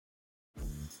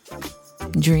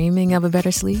Dreaming of a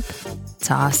better sleep?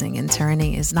 Tossing and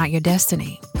turning is not your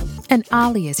destiny. And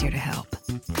Ollie is here to help.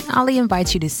 Ollie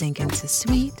invites you to sink into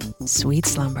sweet, sweet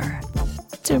slumber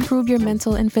to improve your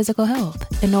mental and physical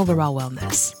health and overall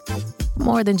wellness.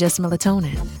 More than just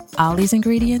melatonin, Ollie's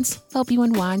ingredients help you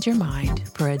unwind your mind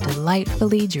for a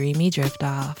delightfully dreamy drift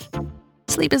off.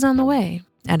 Sleep is on the way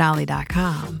at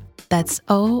Ollie.com. That's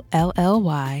OLLY.com.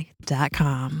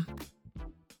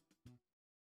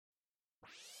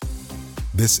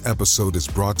 This episode is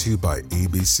brought to you by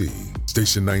ABC.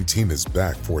 Station 19 is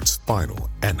back for its final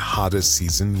and hottest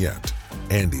season yet.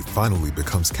 Andy finally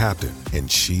becomes captain, and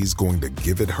she's going to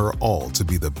give it her all to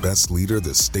be the best leader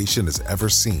the station has ever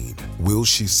seen. Will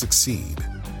she succeed?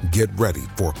 Get ready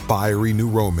for fiery new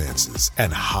romances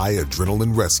and high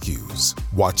adrenaline rescues.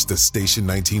 Watch the Station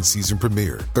 19 season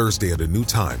premiere Thursday at a new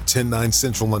time, 10/9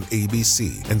 Central on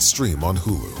ABC, and stream on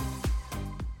Hulu.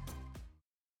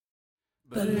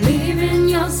 Believe in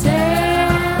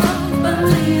yourself,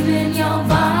 believe in your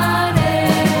body.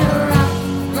 Rock,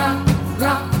 rock,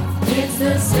 rock, it's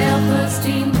the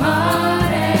self-esteem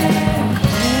party.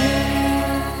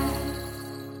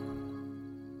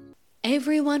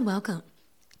 Everyone, welcome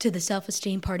to the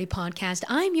Self-Esteem Party Podcast.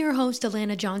 I'm your host,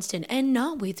 Alana Johnston, and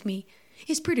not with me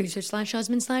is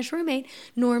producer/husband/roommate,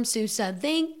 Norm Sousa.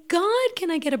 Thank God, can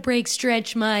I get a break,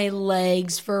 stretch my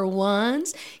legs for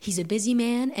once? He's a busy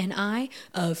man, and I,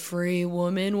 a free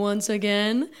woman once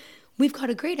again. We've got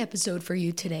a great episode for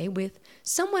you today with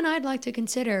someone I'd like to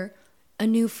consider a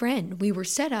new friend. We were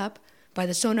set up by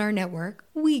the Sonar Network.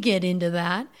 We get into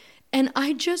that. And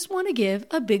I just want to give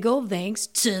a big old thanks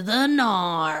to the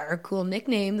NAR, cool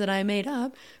nickname that I made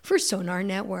up for Sonar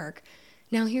Network.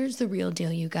 Now, here's the real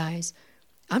deal, you guys.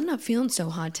 I'm not feeling so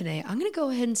hot today. I'm going to go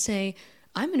ahead and say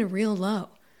I'm in a real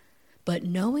low. But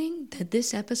knowing that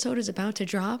this episode is about to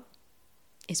drop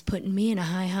is putting me in a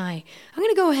high. I'm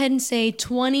going to go ahead and say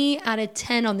 20 out of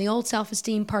 10 on the old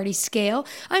self-esteem party scale.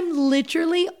 I'm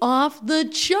literally off the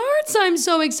charts. I'm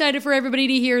so excited for everybody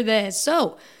to hear this.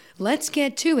 So let's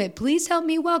get to it. Please help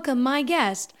me welcome my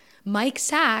guest, Mike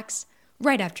Sachs,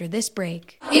 right after this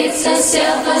break. It's a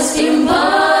self-esteem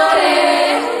party.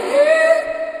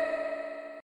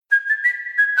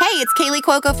 Hey, it's Kaylee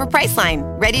Cuoco for Priceline.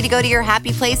 Ready to go to your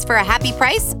happy place for a happy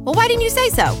price? Well, why didn't you say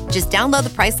so? Just download the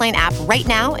Priceline app right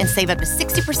now and save up to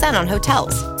 60% on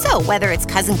hotels. So whether it's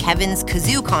Cousin Kevin's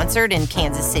Kazoo Concert in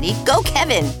Kansas City, go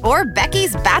Kevin, or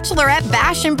Becky's Bachelorette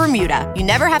Bash in Bermuda, you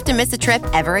never have to miss a trip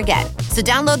ever again. So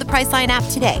download the Priceline app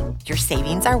today. Your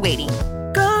savings are waiting.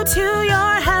 Go to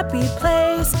your happy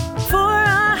place for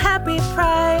a happy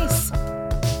price.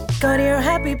 Go to your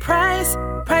happy price,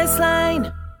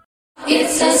 Priceline.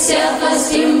 It's a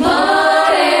self-esteem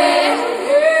party.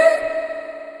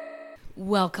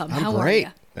 Welcome. I'm How great. are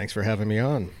you? Thanks for having me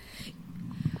on.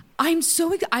 I'm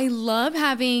so I love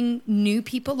having new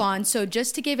people on. So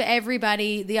just to give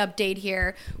everybody the update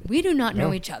here, we do not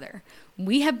know each other.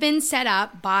 We have been set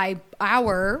up by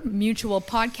our mutual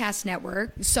podcast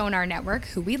network, Sonar Network,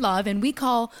 who we love, and we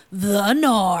call the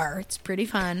NAR. It's pretty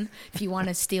fun if you want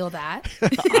to steal that.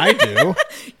 I do.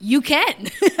 You can.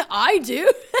 I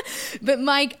do. But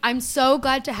Mike, I'm so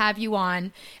glad to have you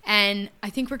on, and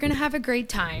I think we're going to have a great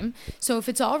time. So if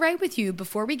it's all right with you,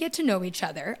 before we get to know each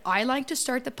other, I like to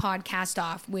start the podcast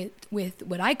off with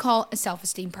what I call a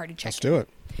self-esteem party check. Let's do it.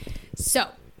 So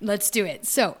let's do it.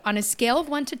 So on a scale of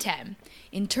 1 to 10,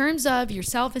 in terms of your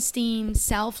self-esteem,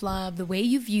 self-love, the way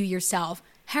you view yourself,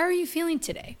 how are you feeling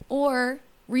today? Or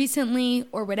recently,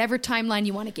 or whatever timeline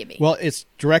you want to give me. Well, it's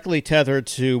directly tethered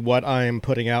to what I'm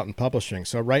putting out and publishing.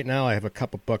 So right now I have a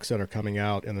couple books that are coming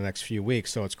out in the next few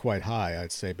weeks, so it's quite high.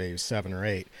 I'd say maybe 7 or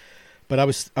 8. But I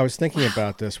was thinking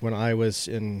about this when I was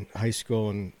in high school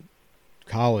and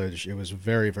college. It was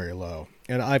very, very low.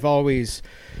 And I've always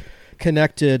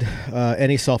connected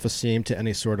any self-esteem to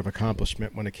any sort of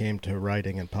accomplishment when it came to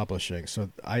writing and publishing. So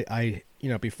I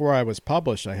before I was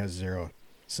published, I had zero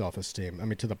self-esteem. I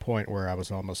mean, to the point where I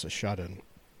was almost a shut-in.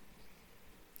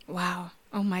 Wow.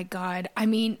 Oh my God. I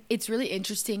mean, it's really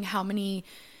interesting how many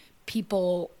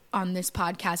people on this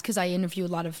podcast, because I interview a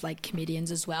lot of like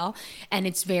comedians as well, and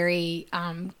it's very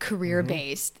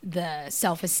career-based, the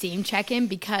self-esteem check-in,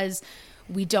 because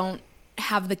we don't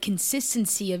have the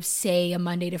consistency of, say, a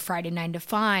Monday to Friday 9 to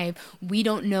 5. We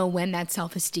don't know when that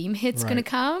self-esteem hit's going to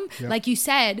come. Yep. Like you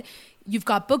said, you've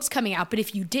got books coming out, but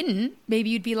if you didn't, maybe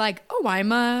you'd be like, oh,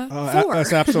 I'm a 4.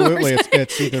 That's absolutely.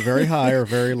 It's either very high or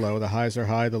very low. The highs are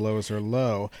high, the lows are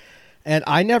low. And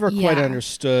I never quite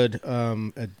understood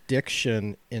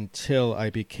addiction until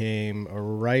I became a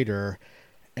writer,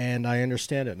 and I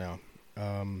understand it now.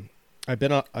 I've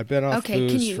been off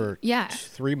booze for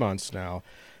 3 months now,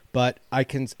 But I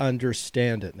can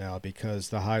understand it now because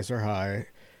the highs are high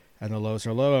and the lows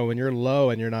are low. And when you're low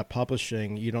and you're not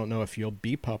publishing, you don't know if you'll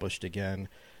be published again.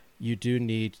 You do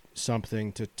need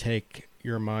something to take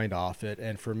your mind off it.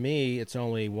 And for me, it's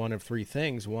only one of three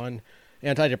things. One,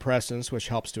 antidepressants, which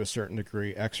helps to a certain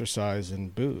degree, exercise,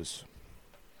 and booze.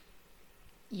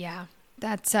 Yeah,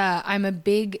 that's I'm a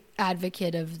big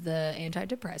advocate of the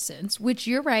antidepressants, which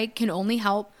you're right, can only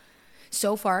help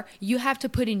so far. You have to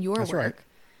put in your That's work. right.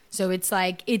 So it's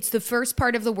like, it's the first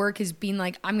part of the work is being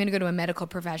like, I'm going to go to a medical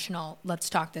professional. Let's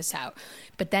talk this out.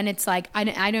 But then it's like,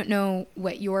 I don't know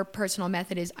what your personal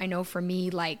method is. I know for me,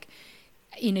 like,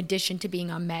 in addition to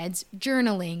being on meds,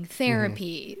 journaling,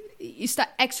 therapy,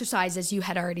 exercise, as you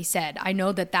had already said. I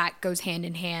know that that goes hand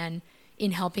in hand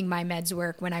in helping my meds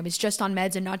work. When I was just on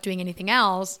meds and not doing anything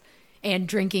else and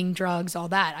drinking drugs, all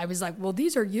that, I was like, well,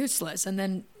 these are useless. And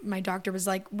then my doctor was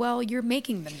like, well, you're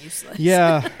making them useless.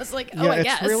 Yeah. I was like, oh, I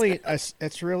guess.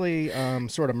 It's really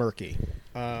sort of murky.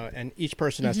 And each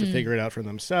person has to figure it out for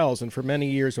themselves. And for many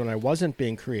years when I wasn't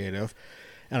being creative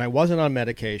and I wasn't on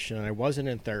medication and I wasn't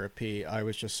in therapy, I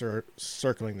was just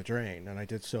circling the drain. And I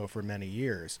did so for many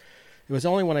years. It was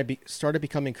only when I started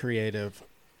becoming creative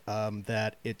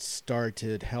that it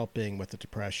started helping with the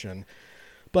depression.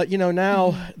 But, you know,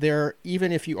 now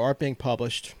even if you are being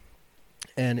published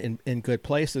and in good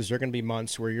places, there are going to be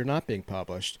months where you're not being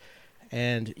published.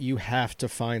 And you have to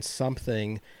find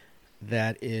something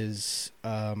that is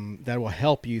that will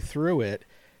help you through it,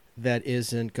 that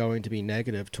isn't going to be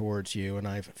negative towards you. And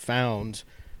I've found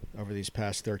over these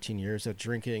past 13 years that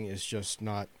drinking is just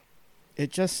not,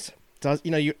 it just does,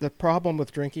 you know, the problem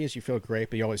with drinking is you feel great,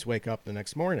 but you always wake up the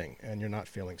next morning and you're not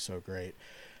feeling so great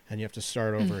and you have to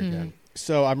start over again.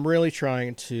 So I'm really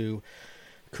trying to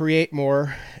create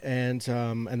more, and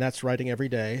that's writing every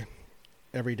day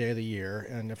of the year.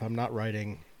 And if I'm not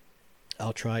writing,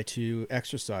 I'll try to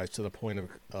exercise to the point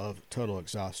of total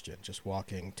exhaustion, just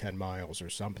walking 10 miles or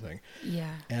something.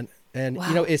 Yeah. And Wow.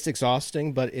 you know, it's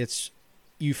exhausting, but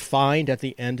you find at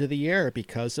the end of the year,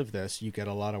 because of this, you get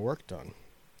a lot of work done.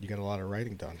 You get a lot of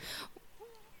writing done.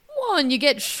 Well, and you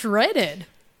get shredded.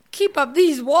 Keep up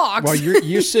these walks. Well,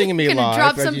 you're seeing me Gonna live.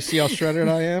 drop And some- you see how shredded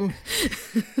I am?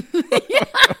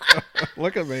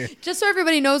 Look at me. Just so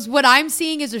everybody knows, what I'm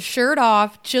seeing is a shirt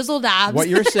off, chiseled abs. What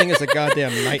you're seeing is a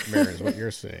goddamn nightmare is what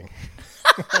you're seeing.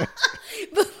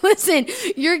 But listen,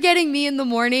 you're getting me in the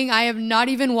morning. I have not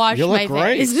even washed You my look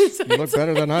great. face. You look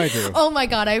better than I do. Oh my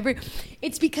God.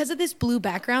 It's because of this blue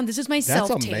background. This is my That's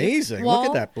self-tape amazing. wall. Look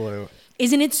at that blue.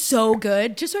 Isn't it so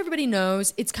good? Just so everybody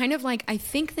knows, it's kind of like, I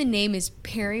think the name is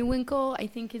Periwinkle. I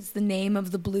think is the name of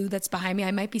the blue that's behind me.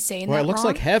 I might be saying Well, that it looks wrong,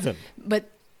 like heaven.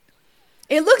 but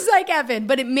it looks like heaven,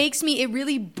 but it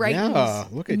really brightens Yeah,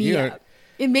 look at me you. up.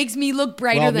 It makes me look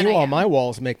brighter Well, than I meanwhile, am. my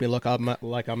walls make me look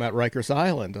like I'm at Rikers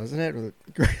Island, doesn't it?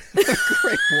 Great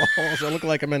walls. I look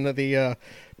like I'm in the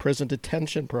prison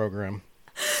detention program.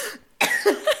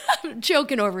 I'm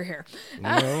choking over here.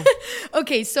 No.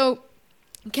 Okay, so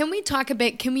can we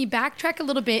backtrack a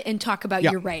little bit and talk about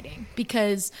Yeah. your writing?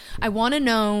 Because I want to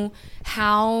know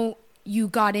how you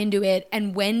got into it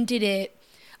and when did it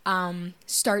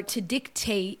start to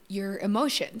dictate your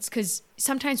emotions? Because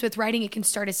sometimes with writing, it can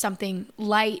start as something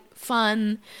light,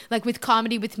 fun. Like with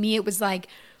comedy, with me, it was like,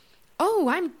 oh,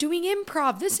 I'm doing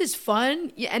improv. This is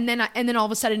fun. Yeah, and then all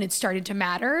of a sudden it started to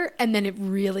matter. And then it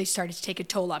really started to take a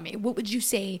toll on me. What would you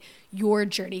say your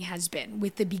journey has been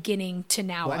with the beginning to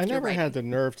now? Well, I after never writing? had the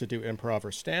nerve to do improv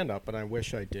or stand-up, but I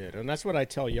wish I did. And that's what I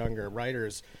tell younger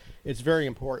writers. It's very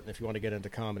important if you want to get into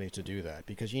comedy to do that,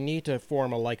 because you need to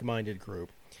form a like-minded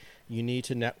group. You need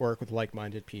to network with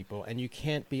like-minded people, and you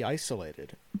can't be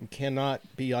isolated. You cannot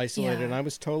be isolated. Yeah. And I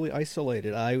was totally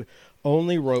isolated. I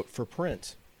only wrote for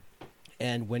print.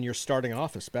 And when you're starting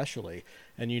off especially,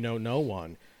 and you know no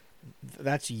one,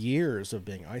 that's years of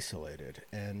being isolated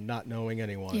and not knowing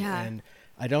anyone. Yeah. And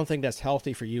I don't think that's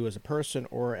healthy for you as a person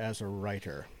or as a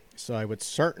writer. So I would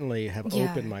certainly have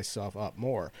Yeah. opened myself up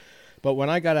more. But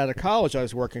when I got out of college, I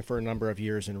was working for a number of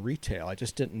years in retail. I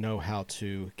just didn't know how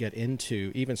to get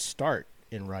into, even start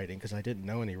in writing, because I didn't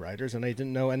know any writers and I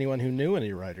didn't know anyone who knew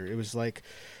any writer. It was like,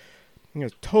 you know,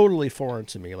 totally foreign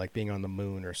to me, like being on the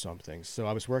moon or something. So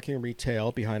I was working in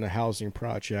retail behind a housing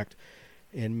project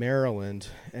in Maryland,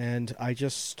 and I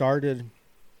just started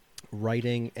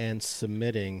writing and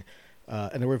submitting.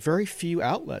 And there were very few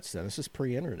outlets then. This is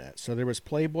pre-internet. So there was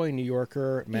Playboy, New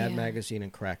Yorker, Mad Yeah. Magazine,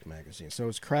 and Cracked Magazine. So it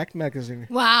was Cracked Magazine.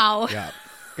 Wow. Yeah.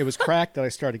 It was Cracked that I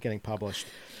started getting published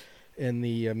in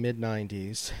the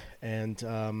mid-'90s.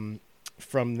 And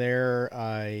from there,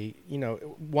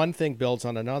 one thing builds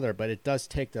on another, but it does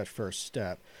take that first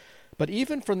step. But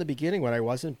even from the beginning, when I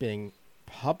wasn't being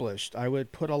published, I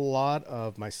would put a lot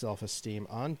of my self-esteem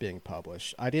on being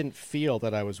published. I didn't feel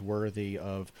that I was worthy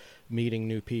of meeting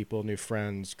new people, new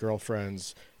friends,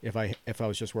 girlfriends, if I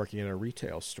was just working in a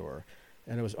retail store.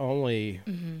 And it was only,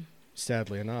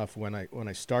 sadly enough, when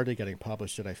I started getting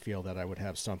published did I feel that I would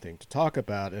have something to talk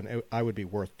about, and I would be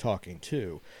worth talking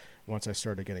to once I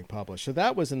started getting published. So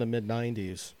that was in the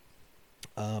mid-90s.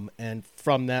 And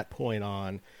from that point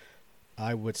on,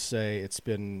 I would say it's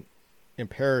been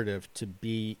imperative to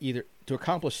be either to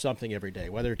accomplish something every day,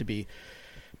 whether it to be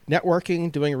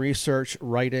networking, doing research,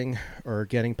 writing, or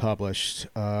getting published,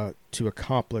 to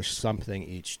accomplish something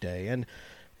each day. And,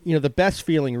 you know, the best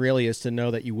feeling really is to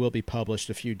know that you will be published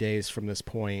a few days from this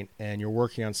point and you're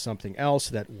working on something else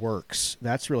that works.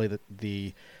 That's really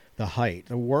the height.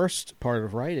 The worst part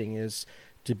of writing is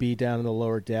to be down in the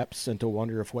lower depths and to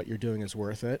wonder if what you're doing is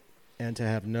worth it, and to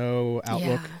have no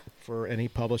outlook for any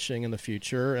publishing in the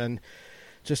future, and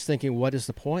just thinking, what is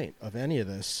the point of any of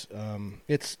this?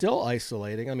 It's still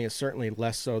isolating. I mean, it's certainly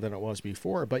less so than it was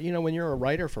before. But, you know, when you're a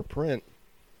writer for print,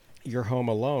 you're home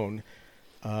alone,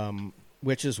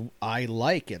 which is, I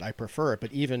like it. I prefer it.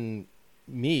 But even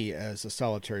me as a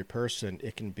solitary person,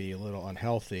 it can be a little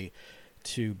unhealthy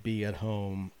to be at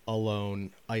home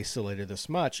alone, isolated this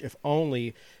much, if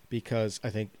only because I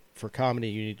think for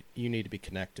comedy, you need to be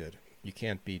connected. You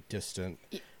can't be distant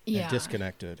and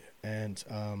disconnected. And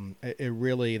it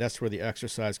really, that's where the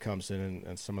exercise comes in,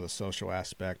 and some of the social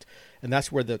aspect. And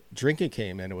that's where the drinking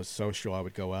came in. It was social. I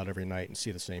would go out every night and see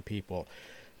the same people.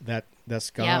 That's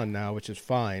gone now, which is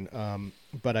fine.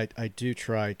 But I do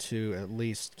try to at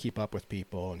least keep up with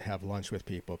people and have lunch with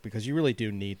people, because you really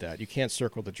do need that. You can't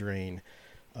circle the drain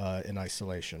in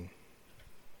isolation.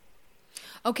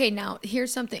 Okay, now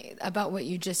here's something about what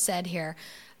you just said here.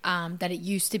 That it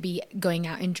used to be going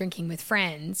out and drinking with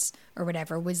friends or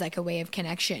whatever was like a way of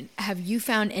connection. Have you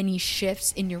found any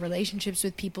shifts in your relationships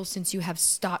with people since you have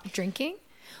stopped drinking?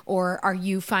 Or are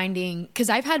you finding, because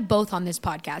I've had both on this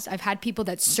podcast. I've had people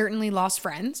that certainly lost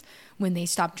friends when they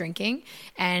stopped drinking.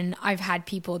 And I've had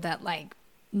people that like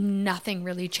nothing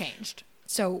really changed.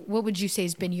 So what would you say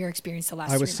has been your experience the last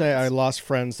 3 months? I would say I months? lost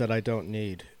friends that I don't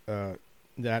need.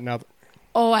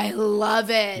 Oh, I love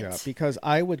it. Yeah, because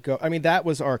I would go, I mean, that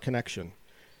was our connection.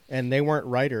 And they weren't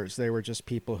writers. They were just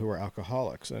people who were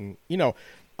alcoholics. And, you know,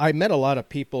 I met a lot of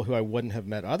people who I wouldn't have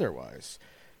met otherwise.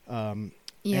 And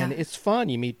it's fun.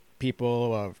 You meet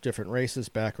people of different races,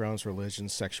 backgrounds,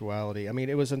 religions, sexuality. I mean,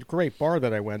 it was a great bar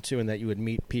that I went to, and that you would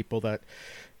meet people that,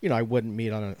 you know, I wouldn't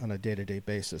meet on a day-to-day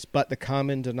basis. But the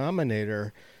common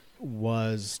denominator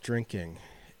was drinking.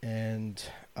 And,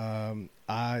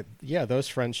 those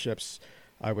friendships,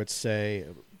 I would say,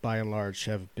 by and large,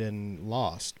 have been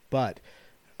lost. But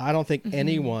I don't think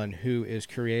anyone who is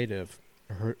creative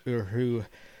or who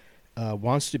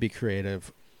wants to be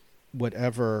creative would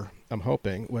ever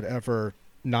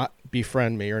not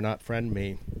befriend me or not friend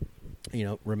me, you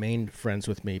know, remain friends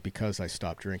with me because I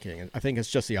stopped drinking. And I think it's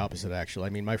just the opposite, actually.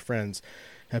 I mean, my friends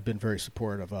have been very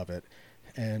supportive of it.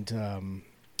 And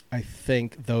I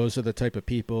think those are the type of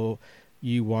people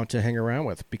you want to hang around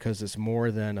with, because it's more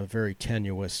than a very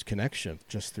tenuous connection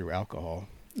just through alcohol.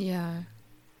 Yeah.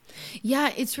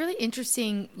 Yeah, it's really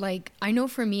interesting. Like, I know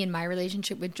for me in my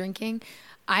relationship with drinking,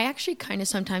 I actually kind of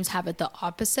sometimes have it the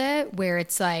opposite, where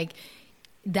it's like,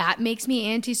 that makes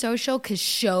me antisocial, because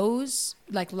shows,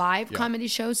 like live comedy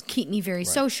shows, keep me very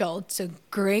social. It's a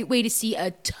great way to see a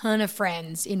ton of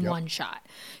friends in one shot,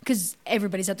 because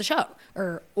everybody's at the show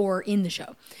or in the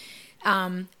show.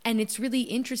 And it's really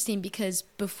interesting, because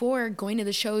before going to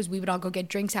the shows, we would all go get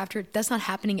drinks after. That's not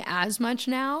happening as much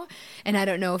now. And I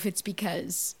don't know if it's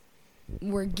because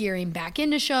we're gearing back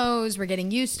into shows, we're getting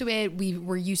used to it.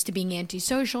 We're used to being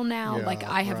antisocial now.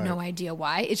 I have no idea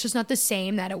why. It's just not the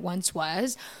same that it once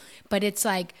was. But it's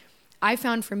like, I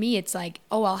found for me, it's like,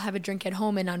 oh, I'll have a drink at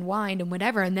home and unwind and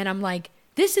whatever. And then I'm like,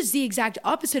 this is the exact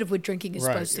opposite of what drinking is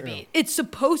supposed to be. It's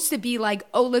supposed to be like,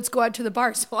 oh, let's go out to the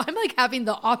bar. So I'm like having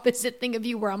the opposite thing of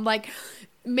you, where I'm like,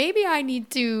 maybe I need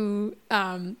to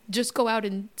just go out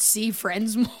and see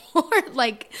friends more.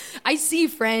 Like, I see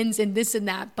friends and this and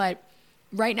that, but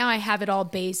right now I have it all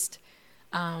based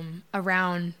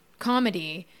around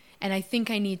comedy, and I think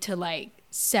I need to like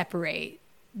separate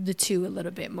the two a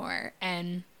little bit more.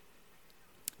 And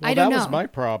I don't know. That was my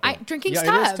problem. Drinking's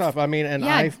tough. It is tough. I mean, and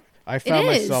I found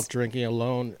myself drinking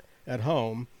alone at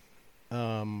home,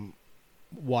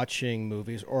 watching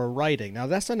movies or writing. Now,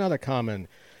 that's another common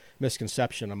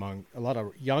misconception among a lot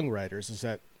of young writers, is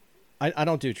that I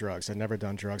don't do drugs. I've never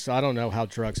done drugs, so I don't know how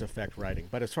drugs affect writing.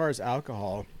 But as far as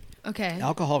alcohol,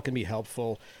 alcohol can be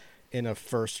helpful in a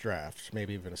first draft,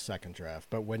 maybe even a second draft.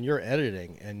 But when you're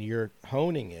editing and you're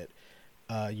honing it,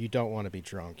 you don't want to be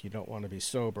drunk. You don't want to be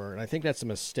sober. And I think that's a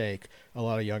mistake a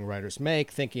lot of young writers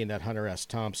make, thinking that Hunter S.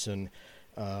 Thompson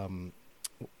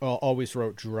always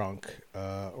wrote drunk,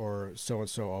 or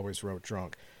so-and-so always wrote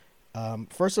drunk.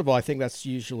 First of all, I think that's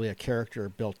usually a character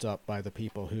built up by the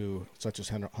people who, such as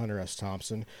Hunter S.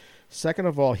 Thompson. Second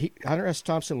of all, Hunter S.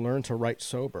 Thompson learned to write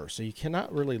sober, so you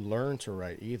cannot really learn to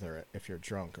write either if you're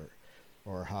drunk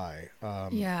or high.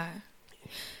 Yeah.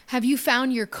 Have you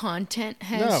found your content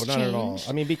has changed? No, not at all.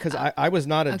 I mean, because I was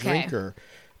not a drinker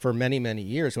for many, many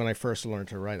years. When I first learned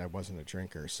to write, I wasn't a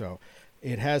drinker. So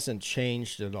it hasn't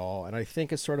changed at all. And I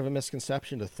think it's sort of a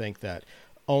misconception to think that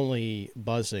only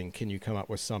buzzing can you come up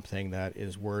with something that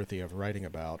is worthy of writing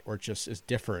about, or just is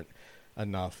different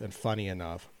enough and funny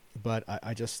enough. But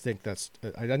I just think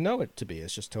I know it to be.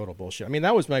 It's just total bullshit. I mean,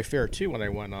 that was my fear, too, when I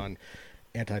went on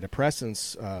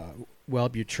antidepressants,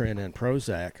 Wellbutrin and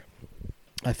Prozac.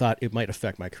 I thought it might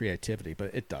affect my creativity,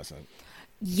 but it doesn't.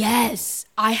 Yes,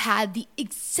 I had the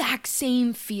exact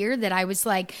same fear that I was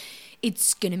like,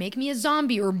 it's going to make me a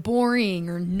zombie or boring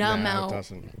or numb out, it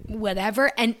doesn't.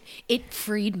 Whatever. And it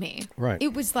freed me. Right.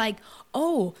 It was like,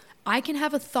 oh, I can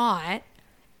have a thought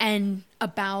and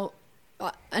about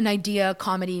an idea,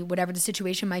 comedy, whatever the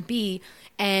situation might be,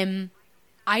 and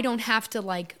I don't have to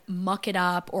like muck it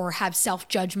up or have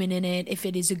self-judgment in it if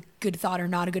it is a good thought or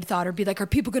not a good thought, or be like, are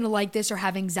people going to like this, or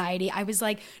have anxiety. I was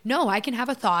like, no, I can have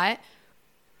a thought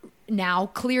now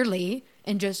clearly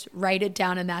and just write it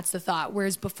down, and that's the thought.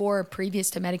 Whereas before,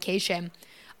 previous to medication,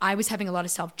 I was having a lot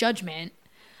of self-judgment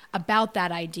about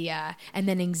that idea, and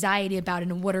then anxiety about it,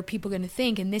 and what are people going to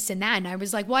think, and this and that. And I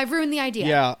was like, well, I've ruined the idea.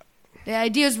 Yeah. The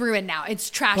idea's ruined now. It's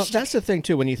trashed. Well, that's the thing,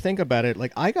 too. When you think about it,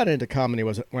 like, I got into comedy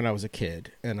when I was a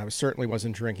kid, and I certainly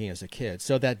wasn't drinking as a kid.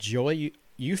 So that joy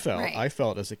you felt, Right. I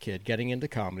felt as a kid, getting into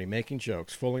comedy, making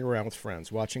jokes, fooling around with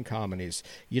friends, watching comedies.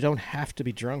 You don't have to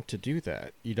be drunk to do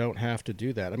that. You don't have to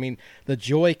do that. I mean, the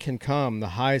joy can come, the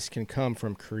highs can come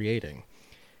from creating.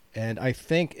 And I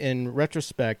think in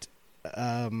retrospect,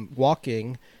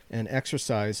 walking and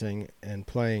exercising and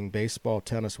playing baseball,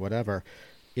 tennis, whatever,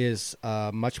 is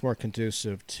much more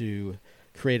conducive to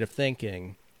creative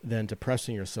thinking than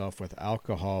depressing yourself with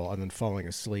alcohol and then falling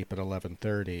asleep at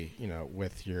 11:30,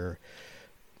 with you're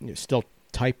still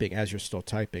typing as you're still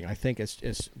typing. I think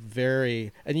it's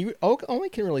very, and you only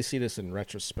can really see this in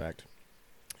retrospect.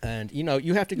 And,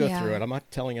 you have to go through it. I'm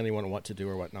not telling anyone what to do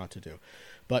or what not to do.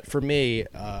 But for me,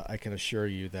 I can assure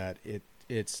you that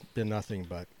it's been nothing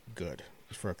but good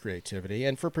for creativity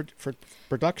and for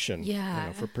production.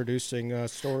 Yeah. For producing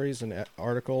stories and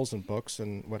articles and books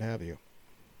and what have you.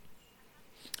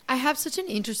 I have such an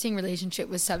interesting relationship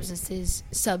with substances.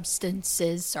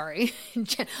 Sorry.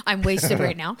 I'm wasted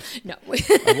right now. No.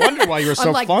 I wonder why you're so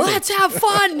I'm like, funny. let's have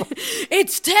fun.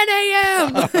 It's 10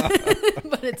 a.m.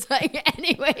 But it's like,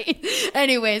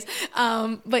 anyways.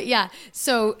 But yeah,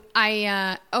 so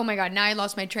oh my God, now I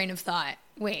lost my train of thought.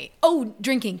 Wait. Oh,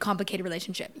 drinking, complicated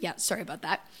relationship. Yeah, sorry about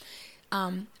that.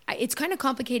 It's kind of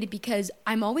complicated because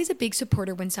I'm always a big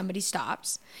supporter when somebody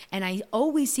stops, and I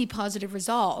always see positive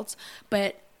results,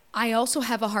 but I also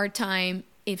have a hard time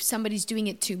if somebody's doing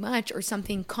it too much or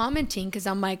something, commenting, because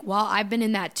I'm like, well, I've been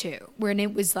in that too, where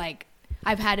it was like,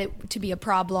 I've had it to be a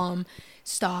problem,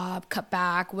 stop, cut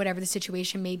back, whatever the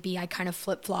situation may be. I kind of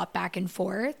flip-flop back and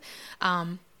forth.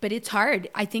 But it's hard.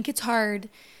 I think it's hard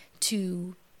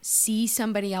to see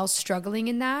somebody else struggling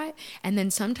in that, and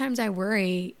then sometimes I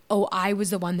worry, I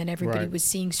was the one that everybody was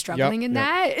seeing struggling in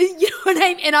that. You know what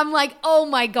I mean? And I'm like, oh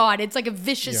my God, it's like a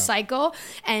vicious cycle.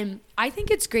 And I think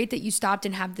it's great that you stopped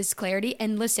and have this clarity.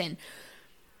 And listen,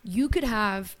 you could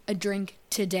have a drink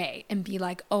today and be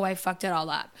like, I fucked it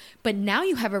all up. But now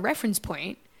you have a reference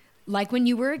point, like when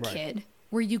you were a kid,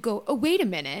 where you go, wait a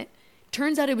minute,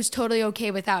 turns out it was totally okay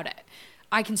without it.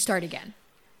 I can start again.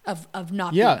 Of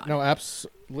not being on it.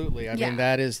 Absolutely. I mean,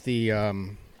 that is the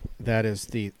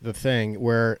thing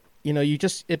where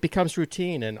it becomes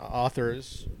routine, and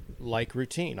authors like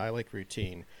routine. I like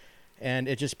routine, and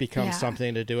it just becomes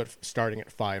something to do it starting at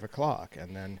 5:00,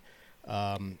 and then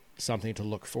something to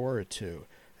look forward to.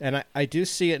 And I do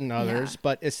see it in others,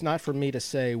 but it's not for me to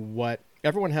say what.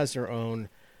 Everyone has their own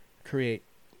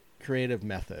creative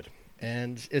method.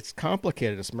 And it's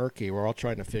complicated. It's murky. We're all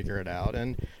trying to figure it out.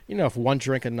 And, if one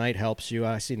drink a night helps you,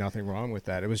 I see nothing wrong with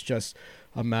that. It was just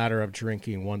a matter of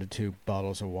drinking 1 to 2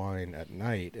 bottles of wine at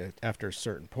night. After a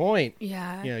certain point,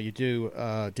 you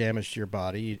do damage to your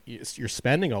body. You're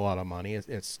spending a lot of money.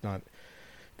 It's not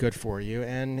good for you.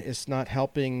 And it's not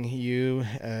helping you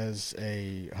as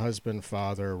a husband,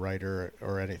 father, writer,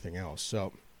 or anything else.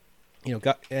 So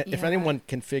if anyone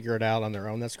can figure it out on their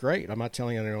own, that's great. I'm not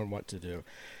telling anyone what to do.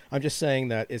 I'm just saying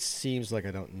that it seems like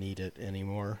I don't need it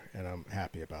anymore, and I'm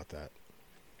happy about that.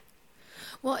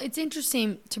 Well, it's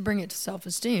interesting to bring it to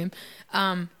self-esteem.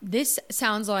 This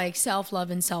sounds like self-love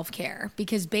and self-care,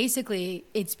 because basically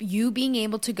it's you being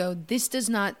able to go, this does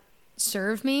not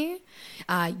serve me.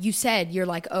 You said you're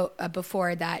like,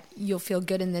 before that you'll feel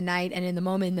good in the night and in the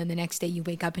moment, and then the next day you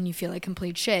wake up and you feel like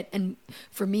complete shit. And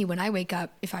for me, when I wake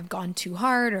up, if I've gone too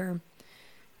hard or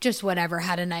just whatever,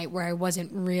 had a night where I wasn't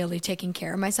really taking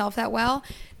care of myself that well,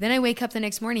 then I wake up the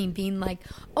next morning being like,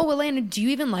 oh, Alana, do you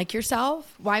even like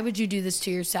yourself? Why would you do this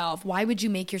to yourself? Why would you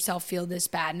make yourself feel this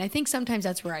bad? And I think sometimes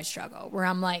that's where I struggle, where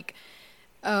I'm like,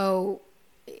 oh,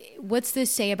 what's this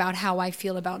say about how I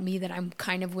feel about me that I'm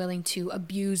kind of willing to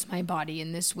abuse my body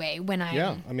in this way when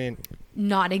I'm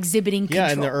not exhibiting control?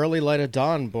 Yeah, in the early light of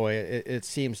dawn, boy, it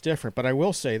seems different. But I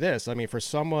will say this. I mean, for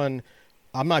someone,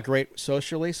 I'm not great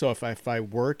socially, so if I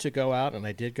were to go out, and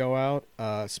I did go out,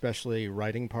 especially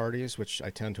writing parties, which I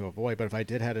tend to avoid, but if I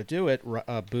did have to do it,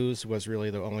 booze was really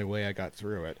the only way I got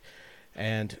through it.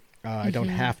 And I don't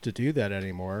have to do that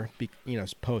anymore,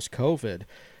 post-COVID.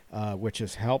 Which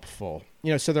is helpful.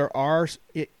 So there are,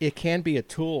 it can be a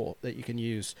tool that you can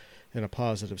use in a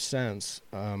positive sense.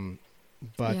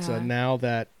 But now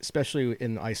that, especially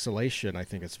in isolation, I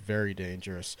think it's very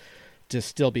dangerous to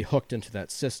still be hooked into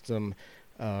that system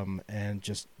and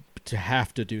just to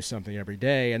have to do something every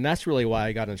day. And that's really why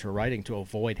I got into writing, to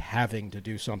avoid having to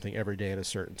do something every day at a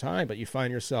certain time. But you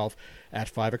find yourself at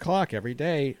 5 o'clock every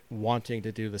day wanting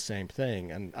to do the same thing.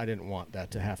 And I didn't want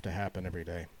that to happen every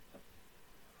day.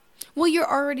 Well,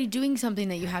 you're already doing something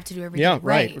that you have to do every day. Yeah,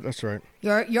 right. That's right.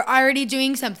 You're already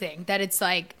doing something that it's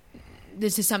like,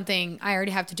 this is something I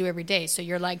already have to do every day. So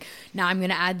you're like, now I'm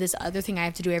going to add this other thing I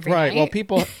have to do every night. Right. Well,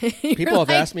 people have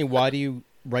asked me, why do you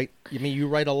write? I mean, you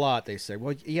write a lot. They say,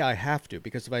 well, yeah, I have to,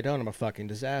 because if I don't, I'm a fucking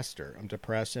disaster. I'm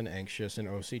depressed and anxious and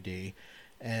OCD.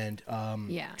 And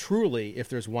truly, if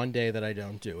there's one day that I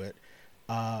don't do it,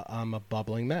 I'm a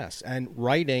bubbling mess. And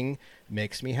writing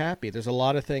makes me happy. There's a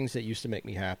lot of things that used to make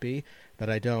me happy that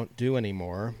I don't do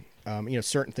anymore.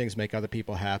 Certain things make other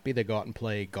people happy. They go out and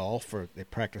play golf, or they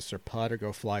practice their putt, or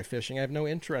go fly fishing. I have no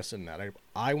interest in that.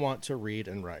 I want to read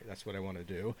and write. That's what I want to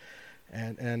do.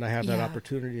 And I have that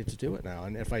opportunity to do it now.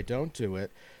 And if I don't do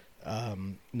it,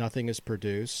 nothing is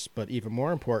produced. But even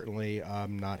more importantly,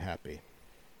 I'm not happy.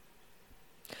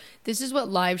 This is what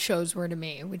live shows were to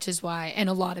me, which is why, and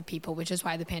a lot of people, which is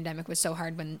why the pandemic was so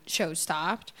hard when shows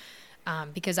stopped.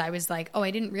 Because I was like,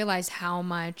 I didn't realize how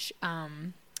much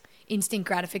instant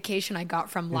gratification I got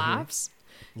from laughs.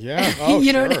 Yeah. Oh,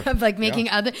 you know, sure. Like making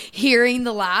hearing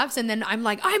the laughs. And then I'm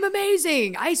like, I'm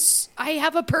amazing. I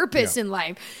have a purpose in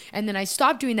life. And then I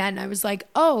stopped doing that. And I was like,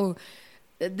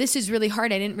 this is really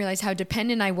hard. I didn't realize how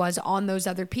dependent I was on those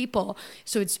other people.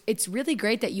 So it's really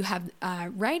great that you have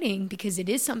writing, because it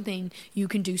is something you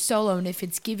can do solo. And if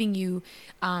it's giving you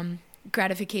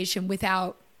gratification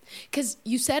without, because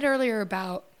you said earlier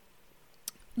about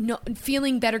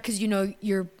feeling better because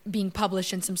you're being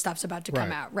published and some stuff's about to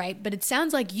come out, right? But it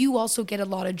sounds like you also get a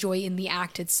lot of joy in the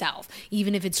act itself,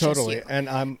 even if it's totally. Just you. And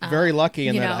I'm very lucky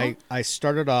in that I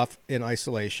started off in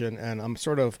isolation, and I'm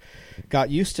sort of got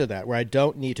used to that, where I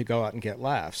don't need to go out and get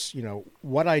laughs.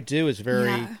 What I do is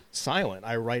very silent.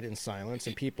 I write in silence,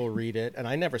 and people read it, and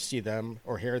I never see them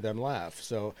or hear them laugh.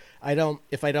 So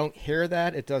if I don't hear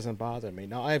that, it doesn't bother me.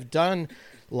 Now, I've done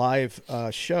live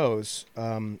shows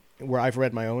where I've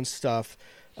read my own stuff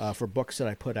for books that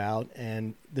I put out,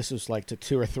 and this was like to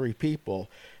 2 or 3 people.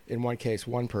 In one case,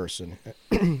 one person,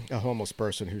 a homeless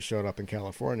person who showed up in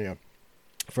California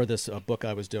for this book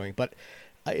I was doing. But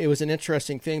it was an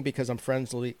interesting thing because I'm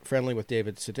friendly with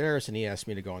David Sedaris, and he asked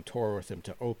me to go on tour with him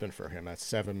to open for him. That's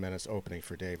 7 minutes opening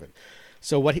for David.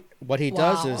 So what he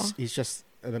does is, he's just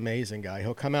an amazing guy.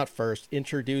 He'll come out first,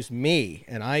 introduce me,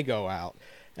 and I go out.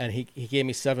 And he gave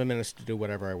me 7 minutes to do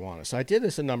whatever I wanted. So I did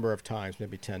this a number of times,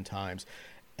 maybe 10 times.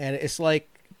 And it's like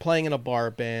playing in a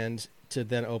bar band to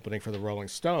then opening for the Rolling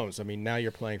Stones. I mean, now you're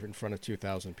playing in front of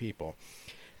 2,000 people.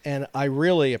 And I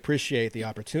really appreciate the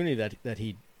opportunity that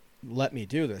he let me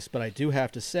do this. But I do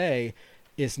have to say,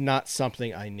 it's not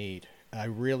something I need. I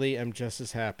really am just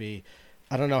as happy.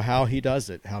 I don't know how he does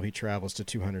it, how he travels to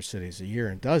 200 cities a year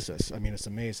and does this. I mean, it's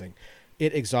amazing.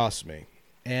 It exhausts me.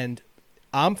 And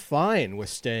I'm fine with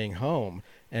staying home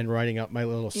and writing up my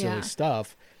little silly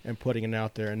stuff and putting it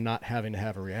out there and not having to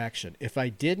have a reaction. If I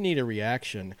did need a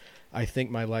reaction, I think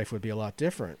my life would be a lot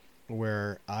different,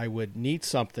 where I would need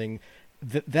something.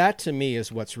 That to me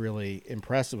is what's really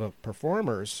impressive of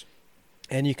performers.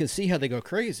 And you can see how they go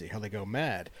crazy, how they go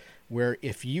mad where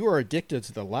if you are addicted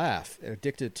to the laugh,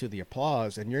 addicted to the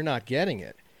applause, and you're not getting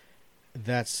it,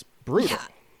 that's brutal.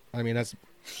 Yeah. I mean, that's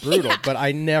brutal, but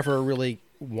I never really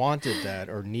wanted that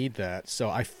or need that. So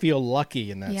I feel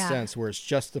lucky in that sense, where it's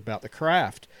just about the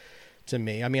craft to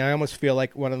me. I mean, I almost feel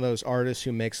like one of those artists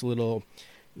who makes little,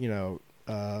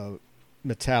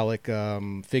 metallic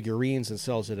figurines and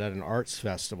sells it at an arts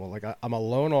festival. Like I'm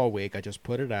alone all week. I just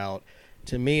put it out.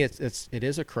 To me, it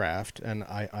is a craft, and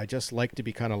I just like to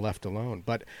be kind of left alone.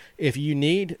 But if you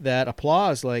need that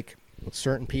applause, like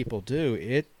certain people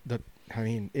do,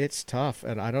 it's tough.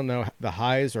 And I don't know, the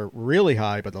highs are really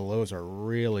high, but the lows are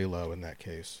really low in that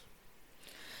case.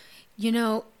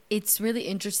 It's really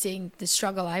interesting, the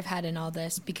struggle I've had in all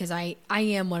this, because I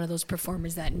am one of those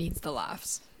performers that needs the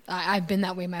laughs. I've been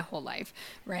that way my whole life,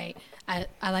 right? I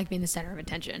like being the center of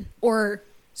attention, or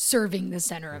serving the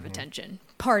center of attention,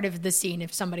 part of the scene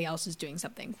if somebody else is doing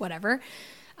something, whatever.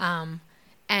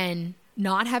 And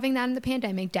not having that in the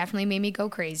pandemic definitely made me go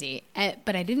crazy.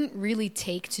 But I didn't really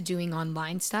take to doing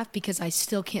online stuff because I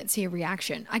still can't see a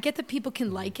reaction. I get that people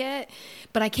can like it,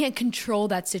 but I can't control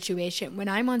that situation. When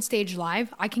I'm on stage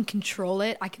live, I can control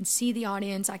it. I can see the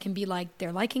audience. I can be like,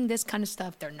 they're liking this kind of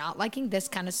stuff. They're not liking this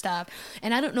kind of stuff.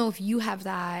 And I don't know if you have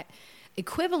that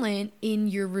equivalent in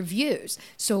your reviews.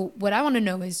 So what I want to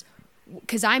know is,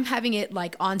 because I'm having it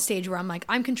like on stage where I'm like,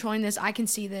 I'm controlling this, I can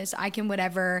see this, I can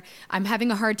whatever. I'm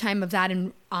having a hard time of that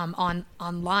in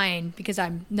online because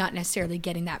I'm not necessarily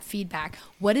getting that feedback.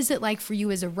 What is it like for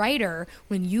you as a writer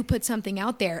when you put something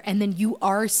out there and then you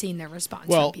are seeing the response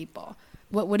from people?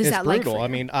 What is that like for you? I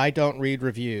mean, I don't read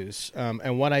reviews,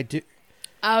 and when I do,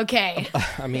 okay.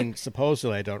 I mean,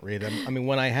 supposedly I don't read them. I mean,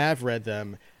 when I have read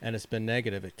them and it's been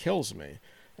negative, it kills me.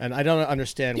 And I don't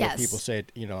understand what people say,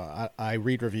 I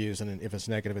read reviews and if it's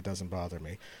negative, it doesn't bother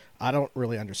me. I don't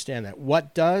really understand that.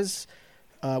 What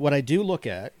I do look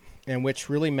at, and which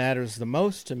really matters the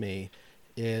most to me,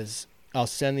 is I'll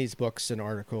send these books and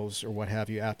articles or what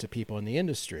have you out to people in the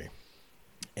industry.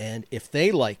 And if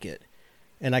they like it,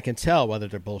 and I can tell whether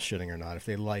they're bullshitting or not, if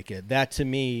they like it, that to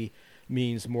me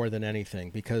means more than anything,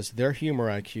 because their humor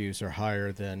IQs are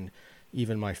higher than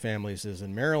even my family's is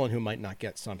in Maryland, who might not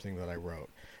get something that I wrote.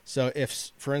 So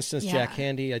if, for instance, Jack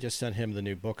Handey, I just sent him the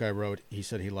new book I wrote. He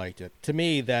said he liked it. To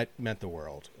me, that meant the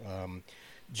world.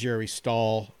 Jerry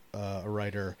Stahl, a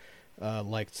writer,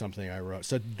 liked something I wrote.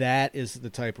 So that is the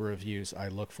type of reviews I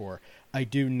look for. I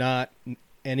do not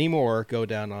anymore go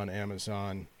down on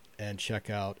Amazon and check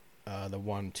out the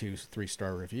 1, 2,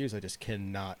 3-star reviews. I just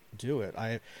cannot do it.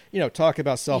 Talk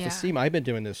about self-esteem. I've been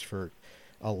doing this for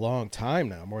a long time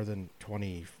now, more than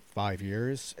 25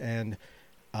 years, and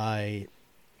I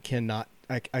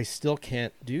still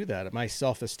can't do that. My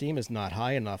self-esteem is not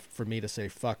high enough for me to say,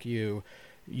 fuck you.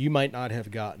 You might not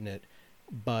have gotten it,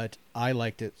 but I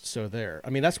liked it, so there. I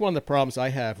mean, that's one of the problems I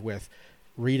have with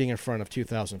reading in front of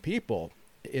 2,000 people,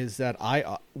 is that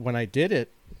when I did it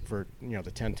for,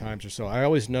 the 10 times or so, I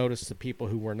always noticed the people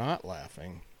who were not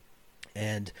laughing.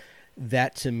 And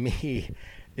that to me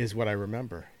is what I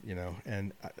remember,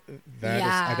 and that is,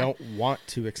 I don't want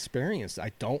to experience.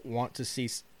 I don't want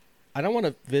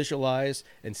to visualize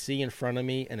and see in front of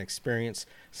me and experience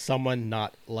someone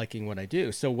not liking what I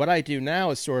do. So what I do now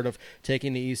is sort of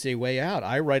taking the easy way out.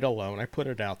 I write alone. I put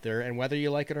it out there. And whether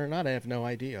you like it or not, I have no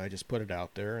idea. I just put it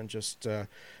out there and just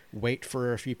wait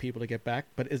for a few people to get back.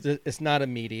 But it's not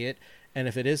immediate. And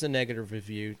if it is a negative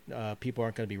review, people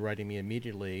aren't going to be writing me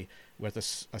immediately with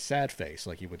a sad face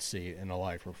like you would see in a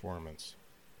live performance.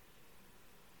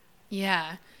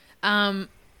 Yeah.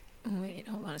 Wait,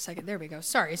 hold on a second. There we go.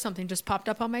 Sorry, something just popped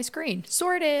up on my screen.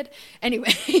 Sorted.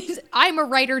 Anyways, I'm a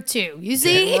writer too. You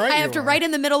see, right, I have to write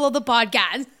in the middle of the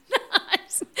podcast.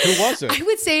 Who was it? I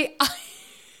would say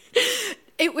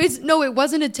it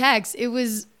wasn't a text. It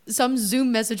was some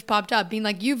Zoom message popped up being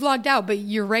like, you've logged out, but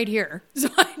you're right here. So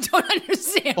I don't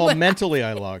understand. Oh, mentally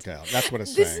I logged out. That's what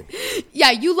it's saying. Yeah,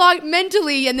 you logged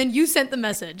mentally, and then you sent the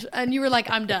message, and you were like,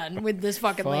 I'm done with this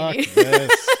fucking lady.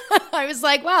 This. I was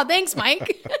like, wow, thanks,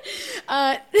 Mike.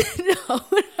 No,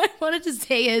 what I wanted to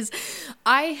say is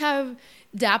I have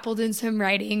dabbled in some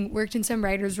writing, worked in some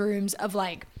writers' rooms of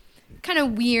like kind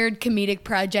of weird comedic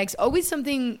projects, always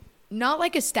something not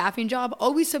like a staffing job,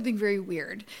 always something very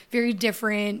weird, very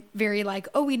different, very like,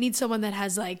 oh, we need someone that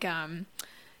has like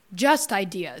just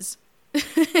ideas.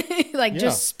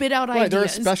 Just spit out ideas. There are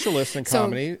specialists in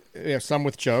comedy. Some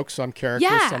with jokes, some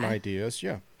characters, some ideas.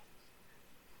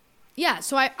 Yeah,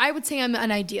 so I would say I'm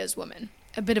an ideas woman,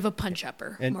 a bit of a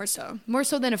punch-upper, more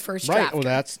so than a first draft. Right,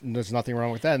 well, there's nothing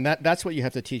wrong with that. And that's what you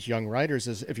have to teach young writers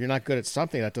is if you're not good at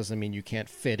something, that doesn't mean you can't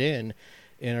fit in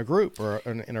a group or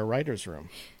in a writer's room.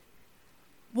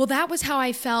 Well, that was how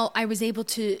I felt I was able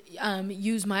to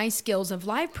use my skills of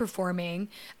live performing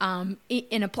and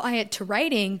apply it to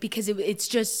writing, because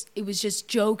it was just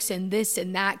jokes and this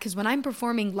and that. Because when I'm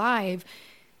performing live,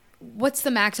 what's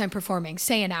the max I'm performing?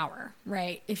 Say an hour,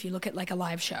 right? If you look at like a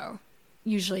live show,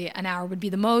 usually an hour would be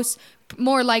the most.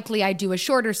 More likely I do a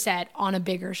shorter set on a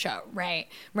bigger show, right?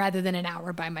 Rather than an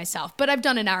hour by myself. But I've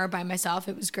done an hour by myself.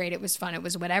 It was great. It was fun. It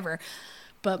was whatever.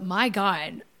 But my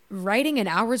God, writing an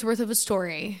hour's worth of a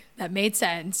story that made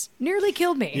sense nearly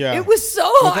killed me. Yeah. It was so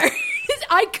hard.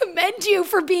 I commend you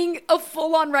for being a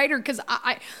full-on writer, because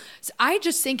I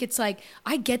just think it's like,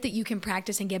 I get that you can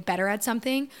practice and get better at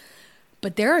something,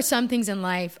 but there are some things in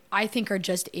life I think are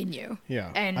just in you.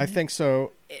 Yeah, and I think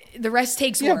so. The rest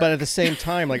takes Yeah, work. but at the same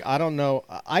time, like, I don't know.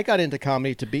 I got into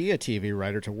comedy to be a TV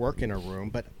writer, to work in a room.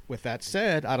 But with that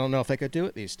said, I don't know if I could do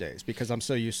it these days, because I'm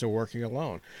so used to working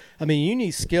alone. I mean, you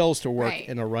need skills to work Right.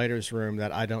 in a writer's room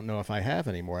that I don't know if I have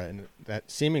anymore, and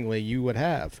that seemingly you would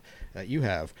have, that you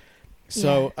have.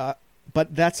 So,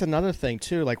 but that's another thing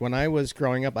too. Like, when I was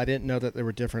growing up, I didn't know that there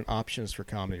were different options for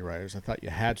comedy writers. I thought you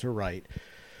had to write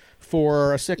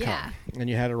for a sitcom, and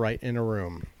you had to write in a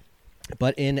room.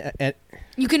 But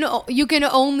you can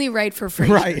only write for free.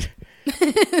 right.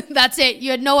 That's it.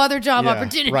 You had no other job Yeah,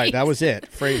 opportunities. right, that was it,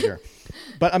 Frasier.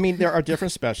 But I mean, there are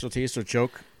different specialties. There's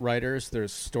joke writers,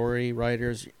 there's story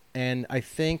writers, and I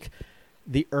think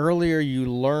the earlier you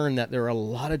learn that there are a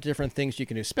lot of different things you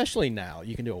can do, especially now.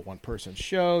 You can do a one-person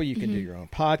show, you can do your own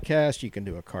podcast, you can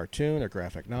do a cartoon, a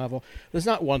graphic novel. There's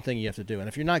not one thing you have to do. And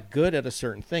if you're not good at a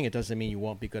certain thing, it doesn't mean you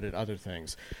won't be good at other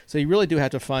things. So you really do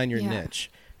have to find your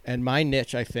niche. And my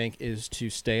niche, I think, is to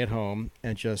stay at home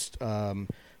and just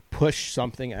push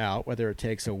something out, whether it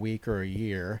takes a week or a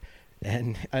year.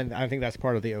 And I think that's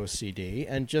part of the OCD.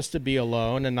 And just to be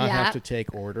alone and not have to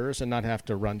take orders and not have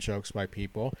to run jokes by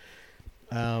people.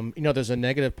 There's a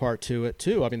negative part to it,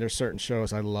 too. I mean, there's certain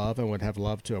shows I love and would have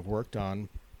loved to have worked on.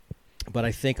 But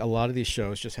I think a lot of these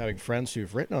shows, just having friends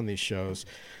who've written on these shows,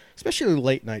 especially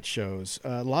late night shows,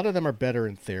 a lot of them are better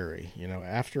in theory.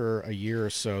 After a year or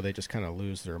so, they just kind of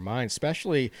lose their mind,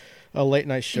 especially a late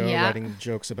night show writing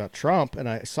jokes about Trump. And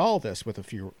I saw this with a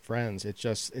few friends. It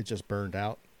just burned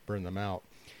them out.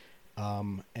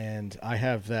 And I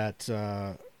have that,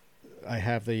 I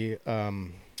have the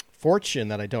fortune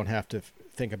that I don't have to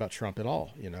think about Trump at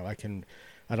all.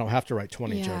 I don't have to write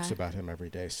 20 jokes about him every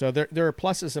day. So there are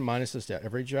pluses and minuses to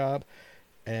every job.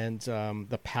 And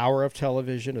the power of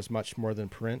television is much more than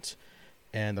print.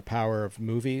 And the power of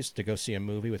movies, to go see a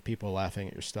movie with people laughing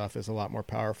at your stuff, is a lot more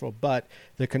powerful. But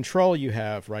the control you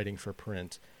have writing for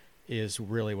print is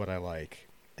really what I like.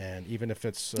 And even if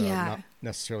it's not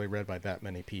necessarily read by that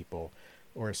many people,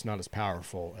 or it's not as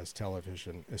powerful as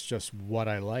television, it's just what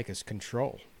I like is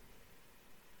control.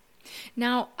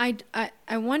 Now, I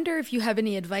wonder if you have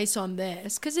any advice on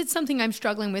this, because it's something I'm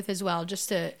struggling with as well, just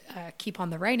to keep on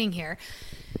the writing here.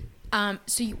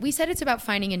 So we said it's about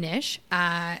finding a niche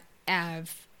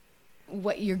of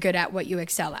what you're good at, what you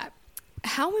excel at.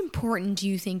 How important do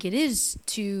you think it is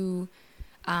to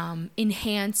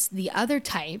enhance the other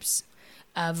types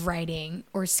of writing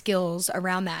or skills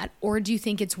around that? Or do you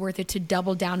think it's worth it to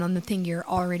double down on the thing you're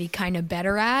already kind of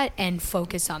better at and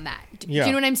focus on that? Do you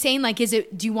know what I'm saying? Like, do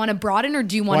you want to broaden, or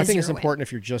do you want to I think it's zero in? important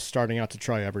if you're just starting out to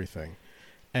try everything.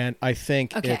 And I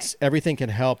think everything can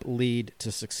help lead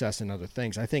to success in other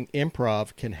things. I think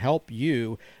improv can help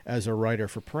you as a writer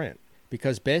for print,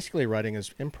 because basically writing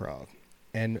is improv.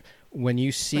 And when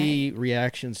you see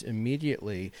reactions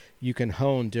immediately, you can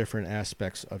hone different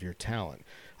aspects of your talent.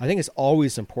 I think it's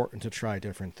always important to try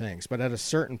different things. But at a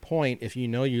certain point, if you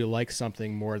know you like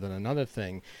something more than another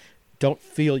thing, don't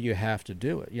feel you have to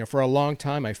do it. For a long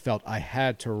time, I felt I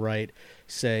had to write,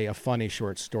 say, a funny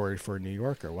short story for a New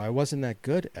Yorker. Well, I wasn't that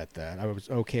good at that. I was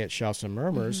okay at Shouts and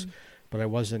Murmurs, but I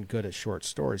wasn't good at short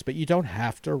stories. But you don't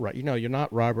have to write. You're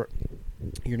not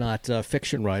You're not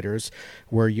fiction writers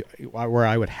where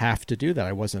I would have to do that.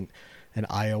 I wasn't an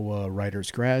Iowa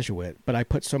writer's graduate, but I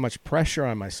put so much pressure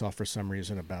on myself for some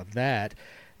reason about that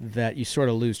you sort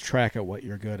of lose track of what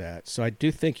you're good at. So I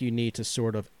do think you need to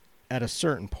sort of, at a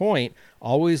certain point,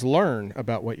 always learn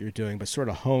about what you're doing, but sort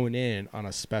of hone in on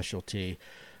a specialty,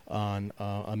 on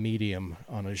a medium,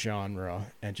 on a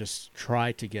genre, and just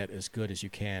try to get as good as you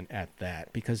can at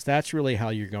that, because that's really how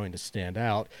you're going to stand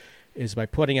out, is by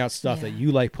putting out stuff that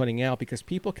you like putting out, because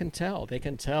people can tell. They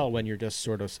can tell when you're just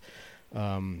sort of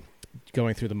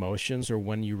going through the motions or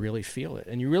when you really feel it.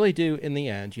 And you really do, in the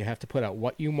end, you have to put out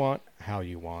what you want, how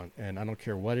you want. And I don't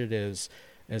care what it is,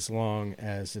 as long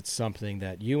as it's something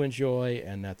that you enjoy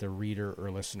and that the reader or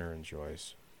listener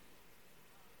enjoys.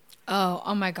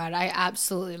 Oh my God. I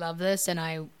absolutely love this. And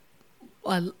I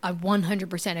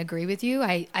 100% agree with you.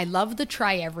 I love the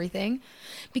try everything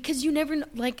because you never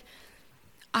like,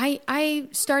 I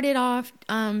started off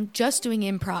just doing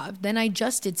improv. Then I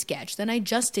just did sketch. Then I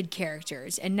just did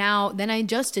characters. And then I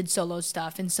just did solo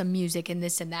stuff and some music and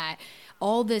this and that.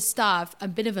 All this stuff, a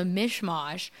bit of a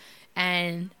mishmash.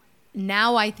 And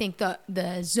now I think the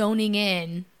honing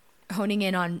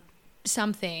in on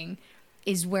something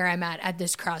is where I'm at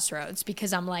this crossroads,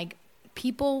 because I'm like,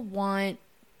 people want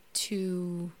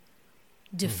to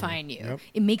define you. Yep.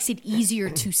 It makes it easier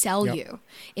to sell you.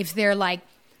 If they're like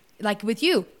with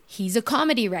you, he's a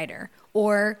comedy writer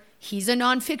or he's a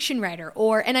nonfiction writer,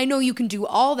 and I know you can do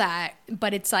all that,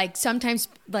 but it's like sometimes,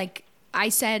 like I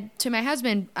said to my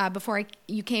husband before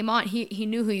you came on, he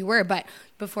knew who you were, but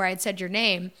before I had said your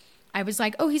name, I was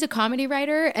like, oh, he's a comedy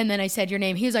writer. And then I said your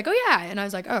name. He was like, oh, yeah. And I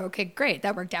was like, oh, okay, great.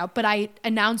 That worked out. But I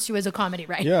announced you as a comedy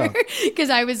writer because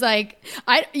I was like,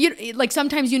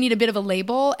 sometimes you need a bit of a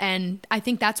label. And I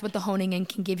think that's what the honing in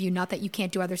can give you. Not that you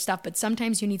can't do other stuff, but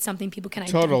sometimes you need something people can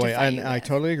identify Totally. you And with. I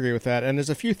totally agree with that. And there's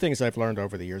a few things I've learned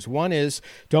over the years. One is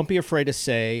don't be afraid to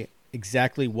say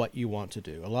exactly what you want to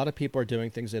do. A lot of people are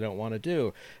doing things they don't want to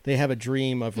do. They have a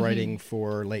dream of writing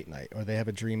for late night, or they have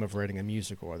a dream of writing a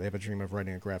musical, or they have a dream of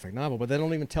writing a graphic novel, but they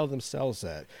don't even tell themselves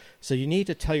that. So you need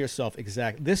to tell yourself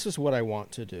this is what I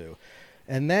want to do.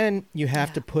 And then you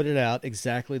have to put it out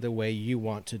exactly the way you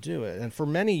want to do it. And for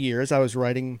many years, I was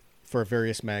writing for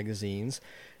various magazines,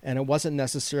 and it wasn't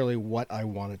necessarily what I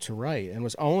wanted to write. And it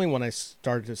was only when I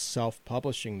started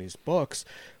self-publishing these books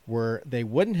where they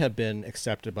wouldn't have been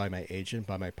accepted by my agent,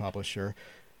 by my publisher,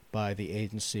 by the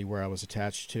agency where I was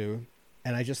attached to.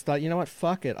 And I just thought, you know what,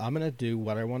 fuck it. I'm going to do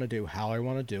what I want to do, how I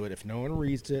want to do it. If no one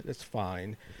reads it, it's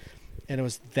fine.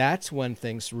 And that's when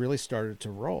things really started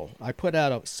to roll. I put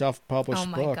out a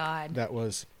self-published book that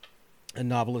was a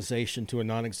novelization to a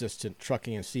non-existent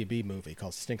trucking and CB movie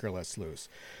called Stinker Lets Loose.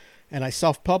 And I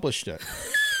self-published it.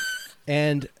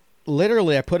 And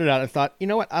literally I put it out and thought, you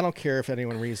know what? I don't care if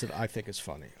anyone reads it. I think it's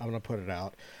funny. I'm going to put it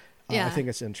out. I think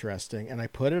it's interesting. And I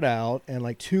put it out. And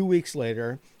like 2 weeks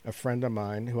later, a friend of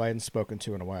mine who I hadn't spoken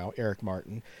to in a while, Eric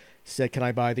Martin, said, can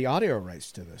I buy the audio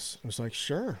rights to this? I was like,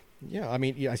 sure. Yeah. I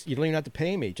mean, you don't even have to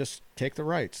pay me. Just take the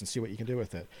rights and see what you can do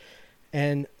with it.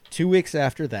 And 2 weeks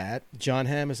after that, John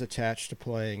Hamm is attached to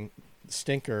playing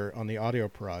Stinker on the audio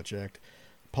project.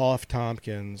 Paul F.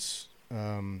 Tompkins,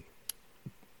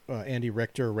 Andy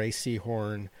Richter, Ray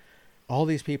Seahorn, all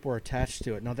these people are attached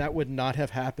to it. Now, that would not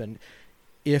have happened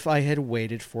if I had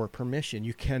waited for permission.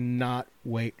 You cannot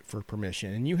wait for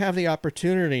permission. And you have the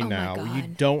opportunity now where you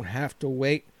don't have to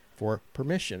wait for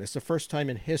permission. It's the first time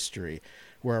in history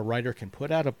where a writer can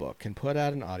put out a book, can put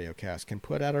out an audio cast, can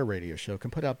put out a radio show,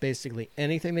 can put out basically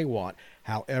anything they want,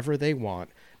 however they want,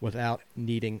 without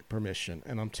needing permission.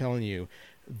 And I'm telling you,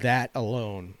 that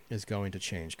alone is going to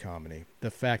change comedy.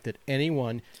 The fact that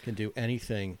anyone can do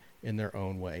anything in their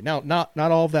own way. Now, not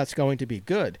all of that's going to be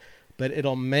good, but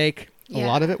it'll make a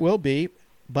lot of it will be,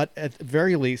 but at the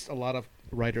very least, a lot of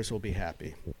writers will be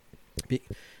happy.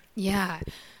 Yeah.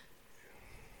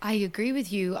 I agree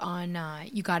with you on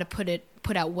you got to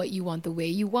put out what you want the way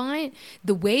you want.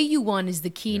 The way you want is the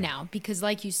key now, because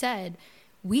like you said,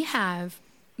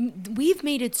 we've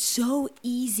made it so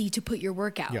easy to put your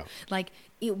work out. Like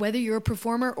whether you're a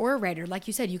performer or a writer, like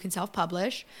you said, you can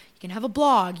self-publish, you can have a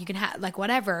blog, you can have like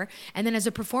whatever. And then as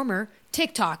a performer,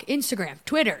 TikTok, Instagram,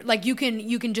 Twitter, like you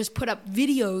can just put up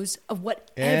videos of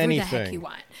whatever the heck you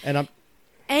want.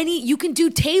 And you can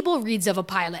do table reads of a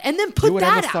pilot and then put do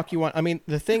whatever that the out. fuck you want. I mean,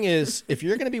 the thing is, if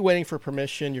you're going to be waiting for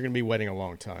permission, you're going to be waiting a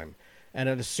long time. And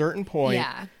at a certain point,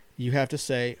 you have to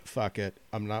say, fuck it.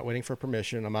 I'm not waiting for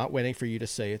permission. I'm not waiting for you to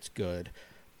say it's good.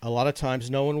 A lot of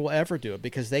times no one will ever do it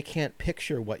because they can't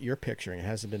picture what you're picturing. It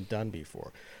hasn't been done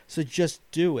before. So just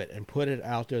do it and put it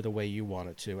out there the way you want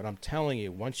it to. And I'm telling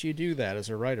you, once you do that as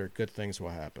a writer, good things will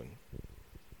happen.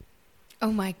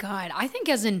 Oh my God. I think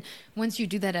once you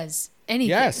do that as anything.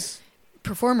 Yes.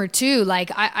 Performer too. Like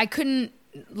I couldn't,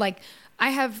 like I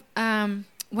have one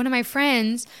of my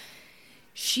friends,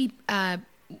 she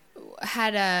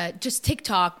had just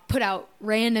TikTok, put out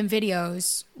random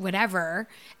videos, whatever,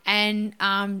 and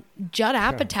Judd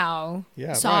Apatow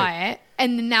saw it,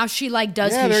 and now she like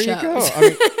does his shows. Yeah, there you go. I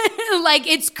mean, like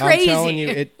it's crazy. I'm telling you,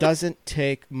 it doesn't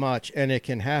take much, and it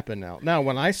can happen now. Now,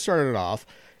 when I started off,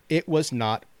 it was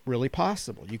not really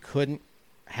possible. You couldn't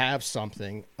have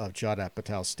something of Judd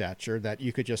Apatow's stature that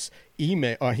you could just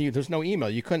email. There's no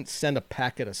email. You couldn't send a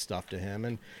packet of stuff to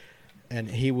him, and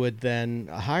he would then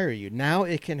hire you. Now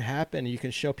it can happen. You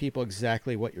can show people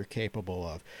exactly what you're capable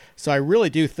of. So I really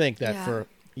do think that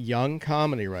young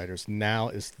comedy writers, now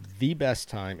is the best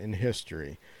time in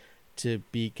history to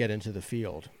get into the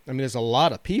field. I mean, there's a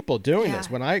lot of people doing this.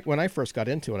 When I first got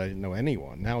into it, I didn't know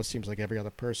anyone. Now it seems like every other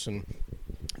person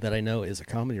that I know is a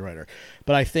comedy writer.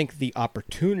 But I think the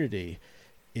opportunity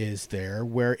is there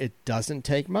where it doesn't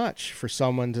take much for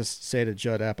someone to say to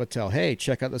Judd Apatow, hey,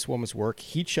 check out this woman's work.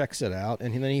 He checks it out,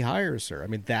 and then he hires her. I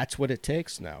mean, that's what it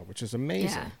takes now, which is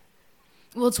amazing. Yeah.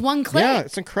 Well, it's one click. Yeah,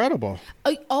 it's incredible.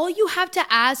 All you have to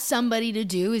ask somebody to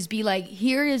do is be like,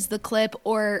 here is the clip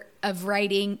of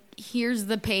writing. Here's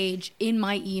the page in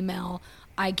my email.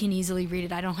 I can easily read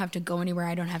it. I don't have to go anywhere.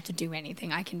 I don't have to do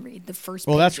anything. I can read the first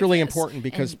page. Well, that's really important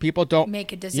because people don't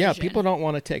make a decision. Yeah, people don't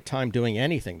want to take time doing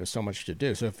anything. There's so much to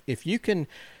do. So if you can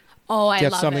I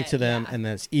get love something it. to them and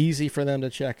that's easy for them to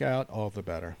check out, all the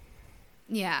better.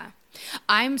 Yeah.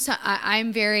 I'm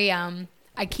very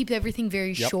I keep everything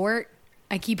very short.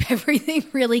 I keep everything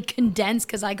really condensed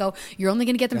because I go, you're only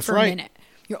going to get them for a minute.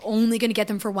 You're only going to get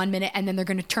them for 1 minute, and then they're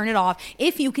going to turn it off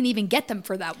if you can even get them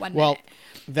for that 1 minute. Well,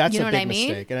 that's you know a big what I mean?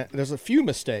 mistake. And there's a few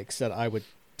mistakes that I would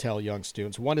tell young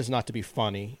students. One is not to be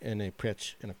funny in a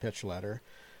pitch letter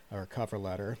or a cover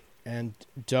letter. And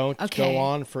don't go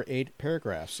on for 8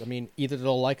 paragraphs. I mean, either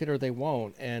they'll like it or they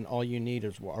won't, and all you need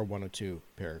are 1 or 2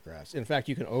 paragraphs. In fact,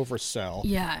 you can oversell,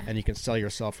 and you can sell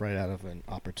yourself right out of an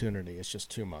opportunity. It's just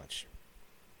too much.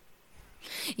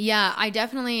 Yeah, I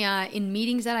definitely, in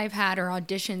meetings that I've had or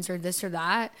auditions or this or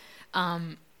that,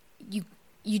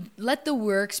 you let the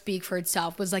work speak for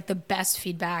itself was like the best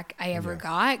feedback I ever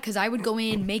got, because I would go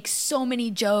in, make so many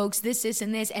jokes, this,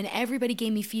 and this, and everybody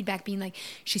gave me feedback being like,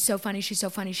 she's so funny, she's so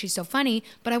funny, she's so funny,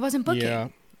 but I wasn't booking.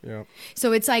 Yeah.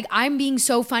 So it's like I'm being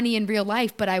so funny in real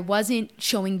life, but I wasn't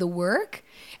showing the work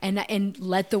and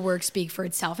let the work speak for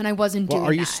itself, and I wasn't doing that.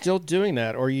 Are you still doing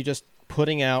that, or are you just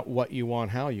putting out what you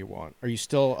want, how you want? Are you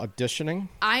still auditioning?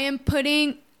 I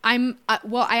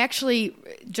actually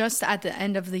just at the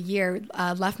end of the year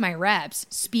left my reps.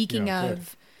 Speaking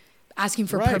of asking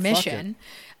for permission,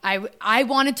 I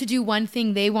wanted to do one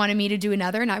thing, they wanted me to do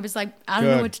another, and I was like, I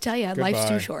don't know what to tell you. Life's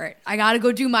too short. I got to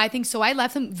go do my thing. So I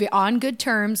left them on good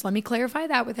terms. Let me clarify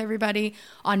that with everybody,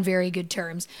 on very good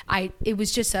terms. It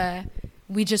was just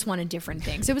we just wanted different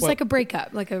things. It was like a breakup,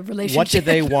 like a relationship. What did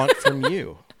they want from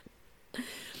you?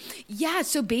 Yeah,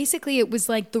 so basically it was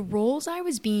like the roles I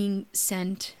was being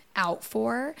sent out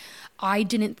for, I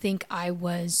didn't think I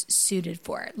was suited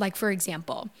for. Like, for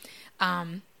example,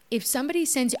 if somebody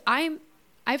sends you,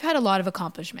 I've had a lot of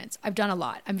accomplishments. I've done a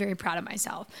lot. I'm very proud of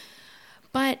myself.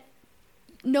 But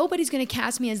nobody's going to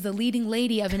cast me as the leading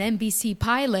lady of an NBC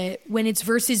pilot when it's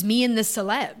versus me and the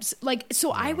celebs. Like,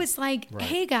 so I was like,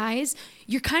 hey guys,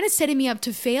 you're kind of setting me up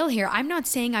to fail here. I'm not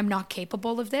saying I'm not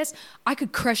capable of this. I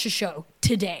could crush a show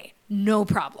today. No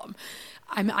problem.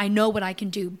 I know what I can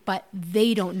do, but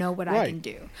they don't know what I can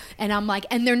do. And I'm like,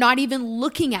 and they're not even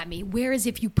looking at me. Whereas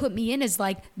if you put me in as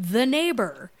like the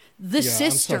neighbor, the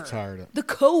sister, I'm so tired of the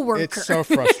coworker. It's so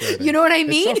frustrating. You know what I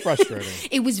mean? It's so frustrating.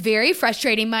 It was very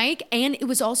frustrating, Mike. And it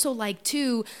was also like,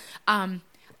 too,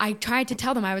 I tried to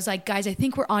tell them, I was like, guys, I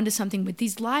think we're onto something with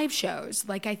these live shows.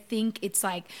 Like, I think it's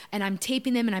like, and I'm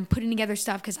taping them and I'm putting together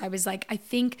stuff because I was like, I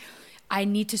think I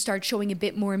need to start showing a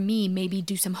bit more me, maybe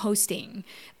do some hosting,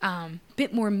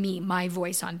 bit more me, my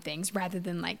voice on things rather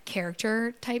than like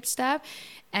character type stuff.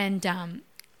 And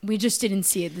we just didn't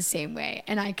see it the same way.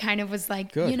 And I kind of was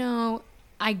like, you know,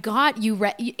 I got you.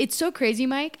 It's so crazy,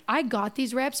 Mike. I got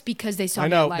these reps because they saw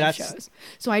me at live shows.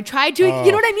 So I tried to, you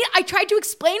know what I mean? I tried to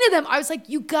explain to them. I was like,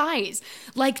 you guys,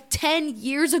 like 10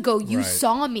 years ago, you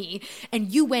saw me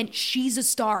and you went, she's a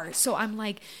star. So I'm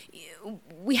like,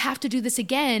 we have to do this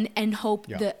again and hope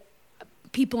that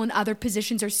people in other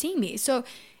positions are seeing me. So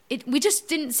we just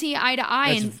didn't see eye to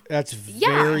eye. That's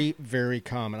very, very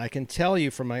common. I can tell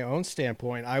you from my own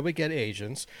standpoint, I would get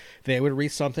agents. They would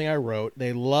read something I wrote.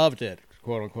 They loved it,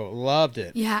 quote unquote, loved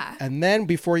it. Yeah. And then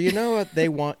before you know it, they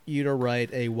want you to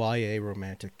write a YA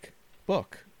romantic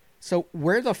book. So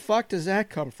where the fuck does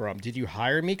that come from? Did you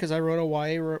hire me because I wrote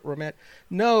a YA romantic?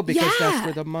 No, because that's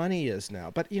where the money is now.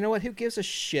 But you know what? Who gives a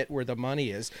shit where the money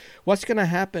is? What's going to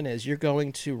happen is you're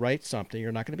going to write something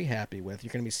you're not going to be happy with.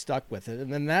 You're going to be stuck with it.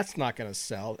 And then that's not going to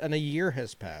sell. And a year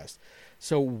has passed.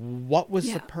 So what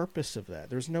was the purpose of that?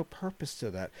 There's no purpose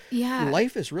to that. Yeah.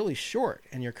 Life is really short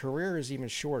and your career is even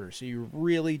shorter. So you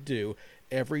really do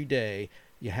every day.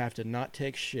 You have to not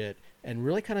take shit and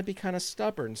really kind of be kind of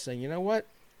stubborn, saying, you know what?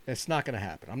 It's not going to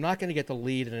happen. I'm not going to get the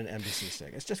lead in an NBC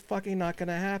thing. It's just fucking not going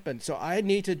to happen. So I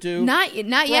need to do not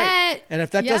yet. And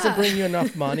if that doesn't bring you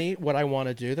enough money, what I want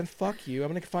to do, then fuck you. I'm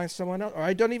going to find someone else. Or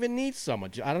I don't even need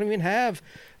someone. I don't even have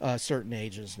certain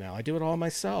agents now. I do it all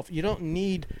myself. You don't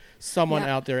need someone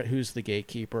out there who's the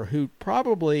gatekeeper who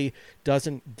probably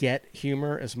doesn't get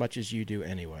humor as much as you do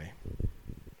anyway.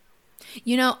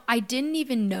 You know, I didn't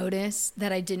even notice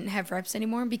that I didn't have reps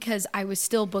anymore because I was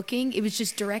still booking. It was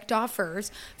just direct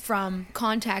offers from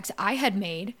contacts I had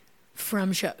made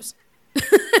from shows.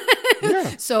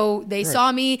 Yeah. So they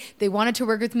saw me, they wanted to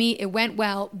work with me, it went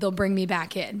well, they'll bring me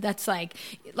back in. That's like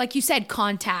you said,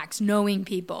 contacts, knowing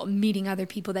people, meeting other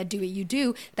people that do what you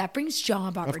do, that brings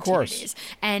job opportunities.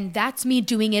 And that's me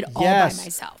doing it all by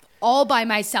myself. All by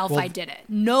myself, I did it.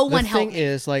 No one helped me. The thing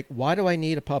is, like, why do I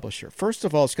need a publisher? First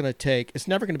of all, it's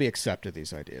never going to be accepted,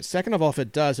 these ideas. Second of all, if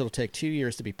it does, it'll take 2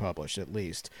 years to be published at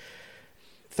least.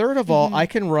 Third of all, I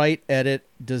can write, edit,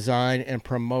 design, and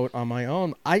promote on my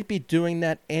own. I'd be doing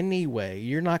that anyway.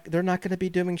 They're not going to be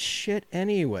doing shit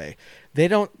anyway. They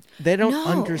don't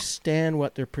understand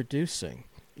what they're producing,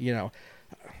 you know.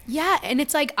 Yeah, and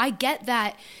it's like, I get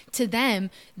that to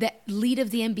them, the lead of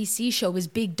the NBC show is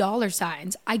big dollar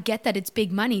signs. I get that it's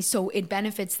big money, so it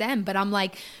benefits them. But I'm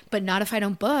like, but not if I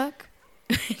don't book.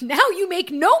 Now you make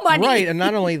no money. Right, and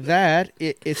not only that,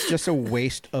 it's just a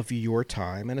waste of your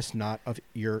time, and it's not of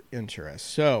your interest.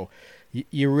 So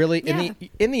you really,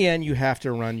 in the end, you have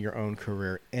to run your own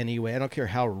career anyway. I don't care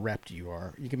how repped you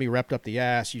are. You can be repped up the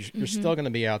ass. You're still going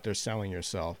to be out there selling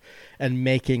yourself and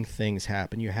making things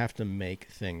happen. You have to make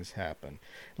things happen.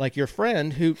 Like your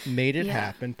friend who made it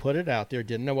happen, put it out there,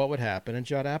 didn't know what would happen, and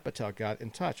Judd Apatow got in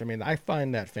touch. I mean, I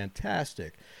find that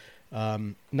fantastic.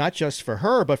 Not just for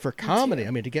her, but for comedy.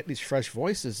 I mean, to get these fresh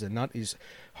voices and not these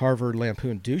Harvard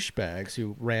Lampoon douchebags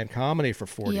who ran comedy for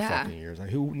 40 fucking years. Like,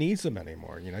 who needs them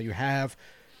anymore? You know, you have...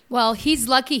 Well, he's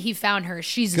lucky he found her.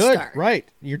 She's good, a star. Right.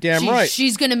 You're damn right.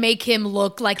 She's going to make him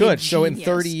look like good. A genius. So in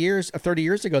 30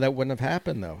 years ago, that wouldn't have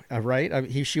happened, though. Right?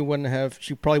 She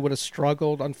probably would have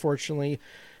struggled, unfortunately,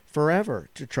 forever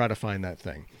to try to find that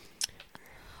thing.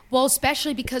 Well,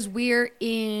 especially because we're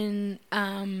in...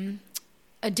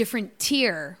 a different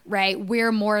tier, right?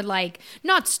 We're more like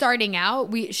not starting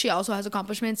out. She also has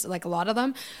accomplishments, like a lot of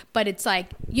them, but it's like,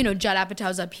 you know, Judd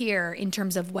Apatow's up here in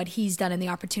terms of what he's done and the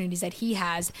opportunities that he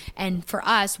has. And for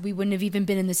us, we wouldn't have even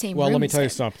been in the same room. Well, let me tell you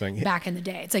something. Back in the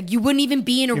day, it's like you wouldn't even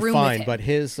be in a room with him. But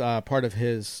his part of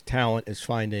his talent is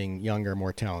finding younger,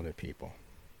 more talented people.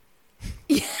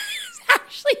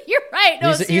 Actually, you're right.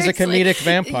 No, he's a comedic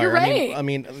vampire. You're right. I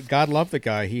mean, God love the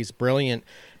guy. He's brilliant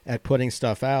at putting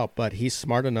stuff out, but he's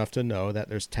smart enough to know that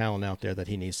there's talent out there that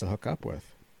he needs to hook up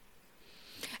with.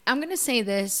 I'm going to say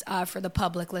this for the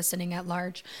public listening at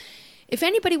large. If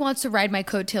anybody wants to ride my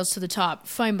coattails to the top,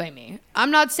 fine by me.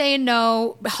 I'm not saying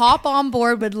no. Hop on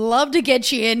board. Would love to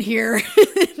get you in here.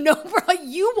 No, bro.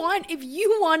 If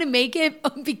you want to make it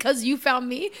because you found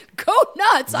me, go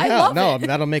nuts. I love it.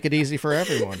 That'll make it easy for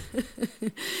everyone.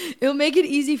 It'll make it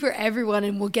easy for everyone,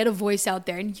 and we'll get a voice out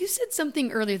there. And you said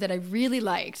something earlier that I really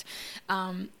liked.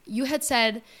 You had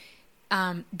said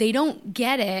they don't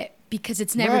get it because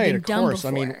it's never been done before.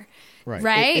 I mean,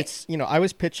 right? It's I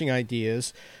was pitching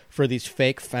ideas for these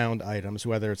fake found items,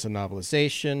 whether it's a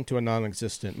novelization to a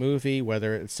non-existent movie,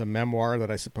 whether it's a memoir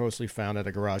that I supposedly found at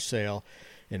a garage sale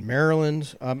in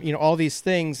Maryland. All these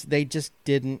things, they just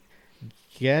didn't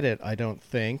get it, I don't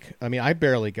think. I mean, I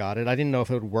barely got it. I didn't know if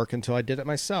it would work until I did it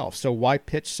myself. So why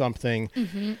pitch something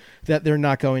that they're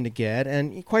not going to get?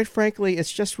 And quite frankly,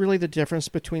 it's just really the difference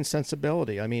between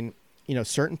sensibility. I mean,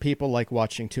 certain people like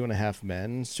watching 2.5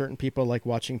 Men. Certain people like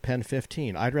watching Pen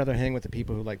 15. I'd rather hang with the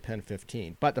people who like Pen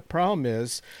 15. But the problem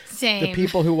is, the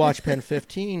people who watch Pen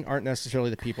 15 aren't necessarily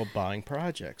the people buying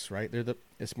projects, right?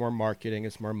 It's more marketing.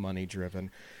 It's more money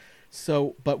driven.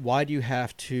 So, but why do you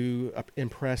have to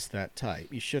impress that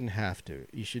type? You shouldn't have to.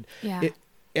 You should. Yeah.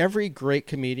 Every great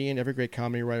comedian, every great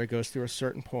comedy writer goes through a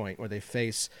certain point where they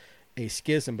face a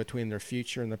schism between their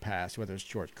future and the past, whether it's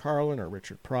George Carlin or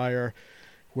Richard Pryor,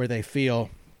 where they feel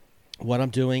what I'm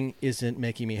doing isn't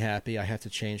making me happy. I have to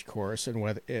change course, and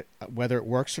whether it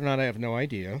works or not, I have no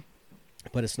idea.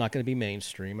 But it's not going to be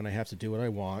mainstream, and I have to do what I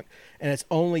want. And it's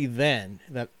only then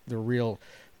that the real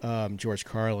George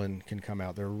Carlin can come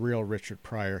out, the real Richard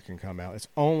Pryor can come out. It's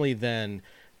only then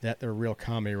that the real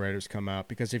comedy writers come out.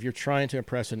 Because if you're trying to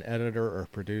impress an editor or a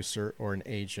producer or an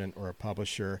agent or a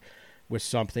publisher with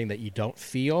something that you don't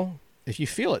feel, if you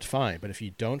feel it, fine. But if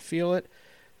you don't feel it,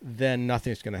 then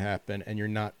nothing's going to happen, and you're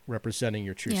not representing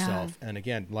your true self. And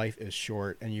again, life is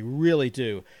short, and you really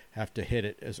do have to hit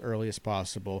it as early as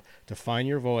possible to find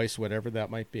your voice, whatever that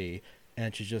might be,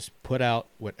 and to just put out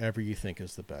whatever you think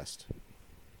is the best.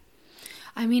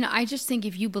 I mean, I just think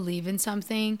if you believe in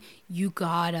something, you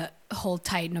gotta hold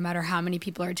tight no matter how many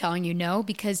people are telling you no,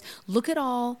 because look at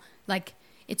all, like,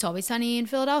 It's Always Sunny in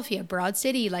Philadelphia, Broad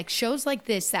City, like shows like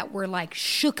this that were like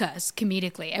shook us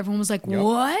comedically. Everyone was like,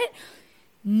 what?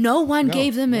 No one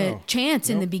gave them a chance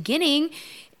in the beginning.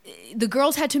 The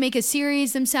girls had to make a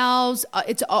series themselves.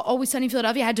 It's Always Sunny in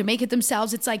Philadelphia had to make it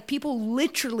themselves. It's like people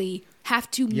literally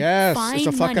have to find it's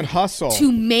a fucking money hustle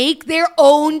to make their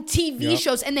own TV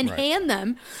shows and then hand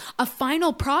them a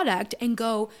final product and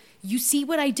go, you see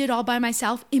what I did all by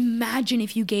myself? Imagine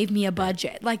if you gave me a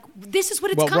budget. Like, this is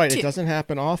what it's come to. It doesn't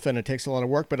happen often. It takes a lot of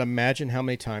work, but imagine how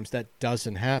many times that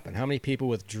doesn't happen. How many people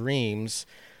with dreams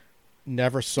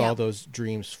never saw those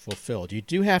dreams fulfilled. You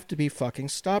do have to be fucking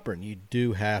stubborn. You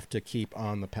do have to keep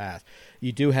on the path.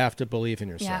 You do have to believe in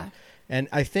yourself. And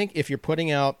I think if you're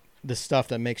putting out the stuff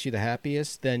that makes you the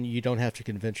happiest, then you don't have to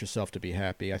convince yourself to be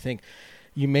happy. I think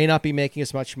you may not be making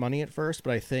as much money at first,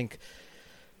 but I think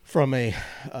from a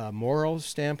moral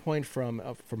standpoint, from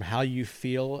how you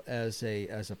feel as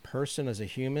a person, as a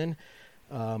human,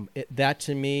 that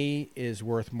to me is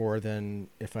worth more than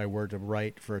if I were to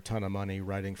write for a ton of money,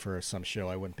 writing for some show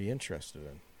I wouldn't be interested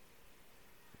in.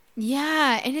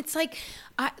 Yeah, and it's like,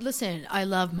 listen, I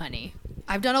love money.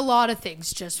 I've done a lot of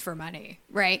things just for money,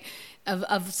 right?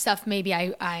 Of stuff maybe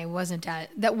I wasn't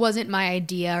that wasn't my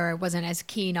idea or I wasn't as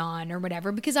keen on or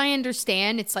whatever, because I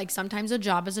understand it's like sometimes a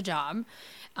job is a job,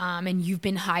 and you've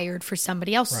been hired for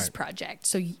somebody else's project.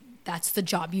 So that's the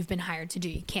job you've been hired to do.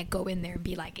 You can't go in there and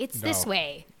be like, it's this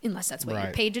way, unless that's what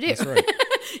you're paid to do. That's right.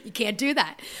 You can't do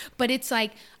that. But it's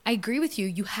like, I agree with you.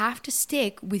 You have to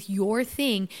stick with your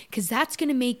thing because that's going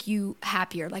to make you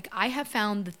happier. Like, I have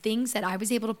found the things that I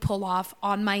was able to pull off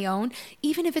on my own,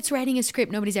 even if it's writing a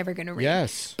script nobody's ever going to read.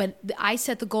 Yes. But I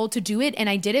set the goal to do it, and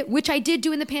I did it, which I did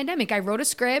do in the pandemic. I wrote a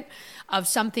script of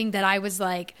something that I was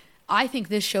like, I think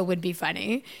this show would be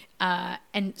funny,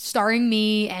 and starring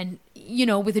me and, you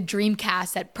know, with a dream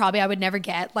cast that probably I would never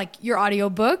get, like your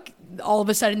audiobook. All of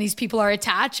a sudden these people are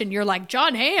attached and you're like,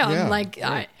 John Hamm,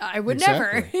 I would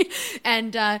never.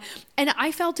 And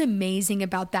I felt amazing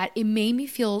about that. It made me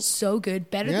feel so good,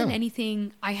 better than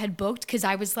anything I had booked. Cause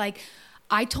I was like,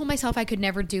 I told myself I could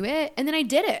never do it. And then I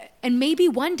did it. And maybe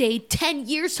one day, 10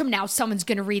 years from now, someone's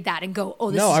going to read that and go,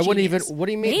 oh, this is I wouldn't genius. even, what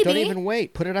do you mean? Maybe. Don't even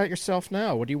wait. Put it out yourself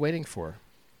now. What are you waiting for?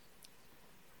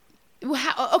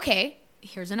 Well, okay.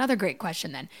 Here's another great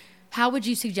question then. How would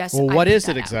you suggest Well, I what put is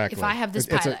that it out exactly? if I have this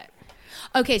pilot?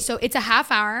 Okay, so it's a half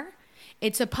hour.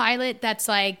 It's a pilot that's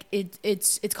like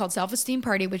it's called Self-Esteem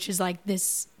Party, which is like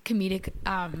this comedic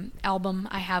album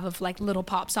I have of like little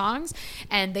pop songs,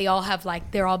 and they all have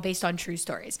like they're all based on true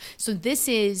stories. So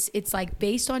it's like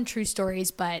based on true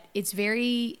stories, but it's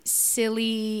very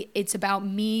silly. It's about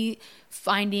me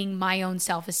finding my own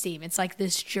self-esteem. It's like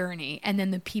this journey, and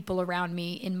then the people around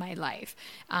me in my life,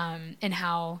 and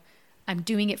how I'm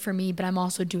doing it for me, but I'm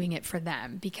also doing it for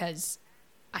them because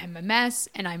I'm a mess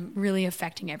and I'm really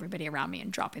affecting everybody around me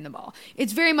and dropping the ball.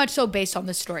 It's very much so based on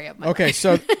the story of my life.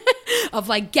 So of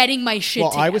like getting my shit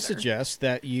together. I would suggest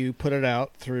that you put it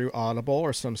out through Audible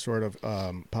or some sort of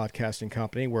podcasting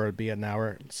company where it'd be an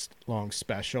hour-long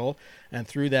special. And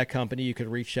through that company, you could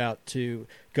reach out to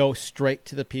go straight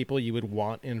to the people you would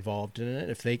want involved in it.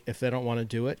 If they don't want to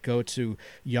do it, go to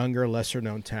younger,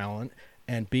 lesser-known talent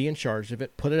and be in charge of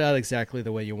it. Put it out exactly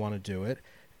the way you want to do it.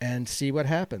 And see what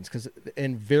happens,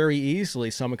 and very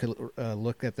easily someone could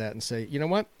look at that and say, you know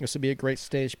what, this would be a great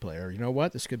stage play, or you know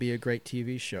what, this could be a great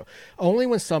TV show. Only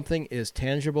when something is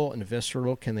tangible and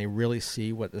visceral can they really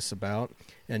see what this is about.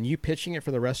 And you pitching it for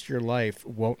the rest of your life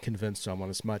won't convince someone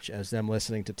as much as them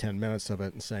listening to 10 minutes of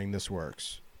it and saying this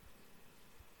works.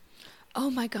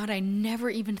 Oh my God, I never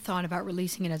even thought about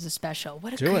releasing it as a special.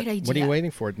 What a great idea. What are you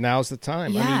waiting for? Now's the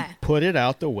time. Yeah. I mean, put it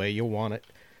out the way you want it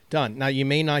done. Now, you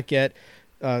may not get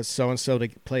so-and-so to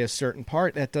play a certain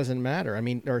part. That doesn't matter. I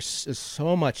mean, there's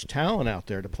so much talent out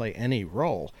there to play any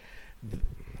role.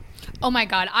 Oh my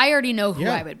God, I already know who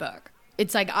I would book.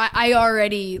 It's like, I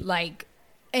already like,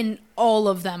 and all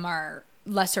of them are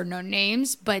lesser known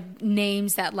names, but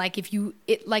names that like, if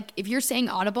you're saying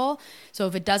Audible,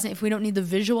 so if we don't need the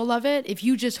visual of it, if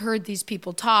you just heard these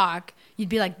people talk, you'd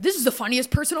be like, this is the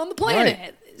funniest person on the planet.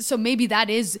 Right. So maybe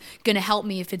that is going to help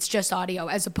me if it's just audio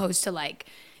as opposed to like,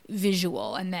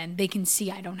 visual, and then they can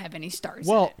see I don't have any stars.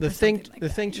 Well, the thing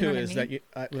too is that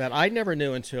that I never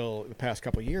knew until the past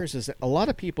couple of years is that a lot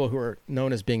of people who are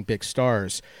known as being big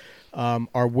stars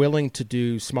are willing to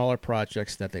do smaller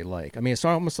projects that they like. I mean, it's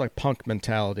almost like punk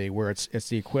mentality, where it's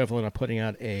the equivalent of putting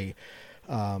out a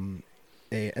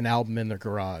an album in their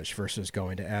garage versus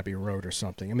going to Abbey Road or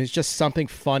something. I mean, it's just something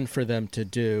fun for them to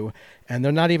do, and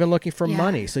they're not even looking for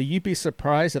money. So you'd be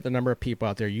surprised at the number of people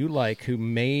out there you like who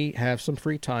may have some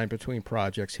free time between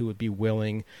projects who would be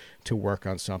willing to work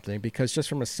on something, because just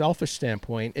from a selfish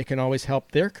standpoint, it can always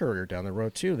help their career down the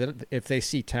road too. That if they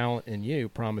see talent in you,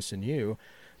 promise in you,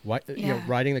 you know,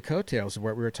 riding the coattails of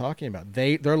what we were talking about.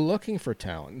 They're looking for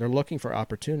talent. They're looking for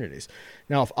opportunities.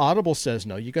 Now, if Audible says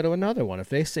no, you go to another one. If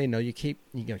they say no, you keep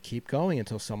going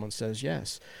until someone says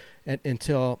yes, and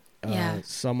until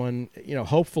someone, you know,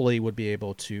 hopefully would be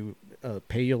able to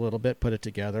pay you a little bit, put it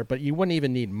together. But you wouldn't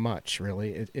even need much,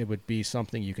 really. It would be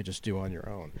something you could just do on your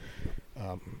own.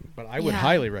 But I would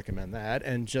highly recommend that,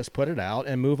 and just put it out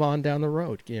and move on down the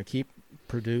road. You know, keep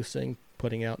producing,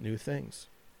 putting out new things.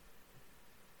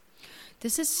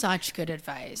 This is such good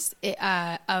advice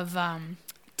of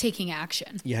taking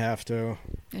action. You have to.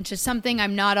 It's just something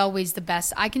I'm not always the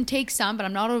best. I can take some, but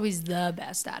I'm not always the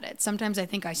best at it. Sometimes I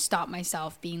think I stop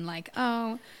myself being like,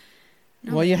 oh,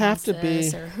 well, you have to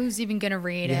be, or who's even going to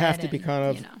read it? You have to be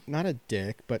kind of, not a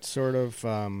dick, but sort of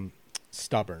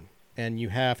stubborn. And you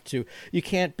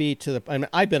can't be I mean,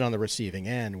 I've been on the receiving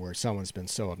end where someone's been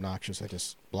so obnoxious, I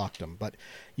just blocked them. But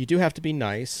you do have to be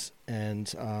nice,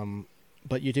 and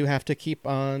but you do have to keep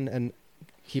on.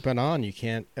 You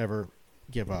can't ever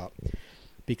give up,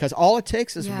 because all it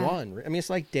takes is one. I mean,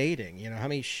 it's like dating. You know, how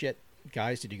many shit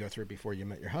guys did you go through before you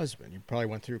met your husband? You probably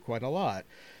went through quite a lot.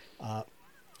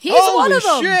 He's one of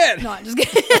them. Holy shit! No, I'm just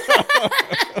kidding.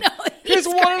 No, he's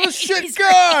one of the shit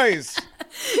guys.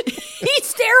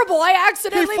 He's terrible. I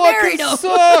accidentally he married him.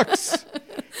 Sucks.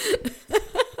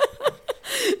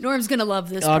 Norm's gonna love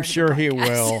this. I'm sure he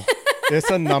will. It's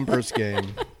a numbers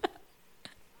game.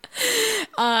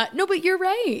 No, but you're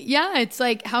right. Yeah, it's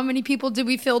like, how many people did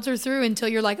we filter through until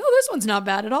you're like, oh, this one's not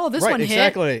bad at all. This one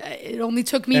exactly. hit. It only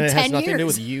took me 10 years. And it has nothing to do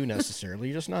with you necessarily.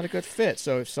 You're just not a good fit.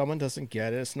 So if someone doesn't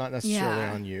get it, it's not necessarily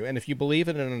on you. And if you believe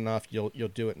in it enough, you'll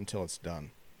do it until it's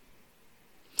done.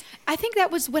 I think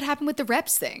that was what happened with the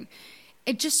reps thing.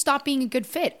 It just stopped being a good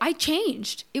fit. I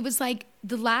changed. It was like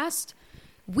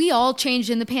we all changed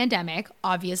in the pandemic,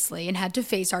 obviously, and had to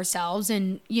face ourselves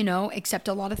and, you know, accept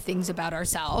a lot of things about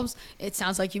ourselves. It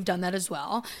sounds like you've done that as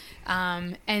well.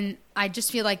 And I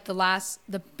just feel like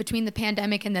between the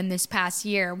pandemic and then this past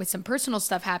year with some personal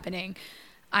stuff happening,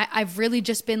 I've really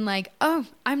just been like, oh,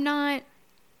 I'm not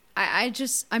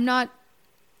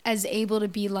as able to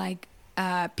be like,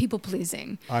 people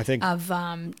pleasing, I think,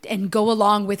 and go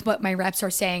along with what my reps are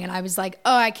saying. And I was like,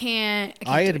 oh, I can't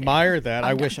I admire that.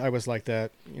 I wish I was like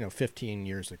that, 15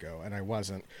 years ago, and I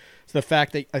wasn't. So the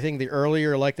fact that I think the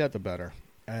earlier like that, the better.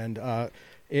 And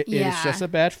it is just a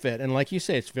bad fit. And like you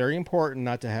say, it's very important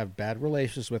not to have bad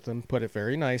relations with them. Put it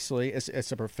very nicely.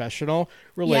 It's a professional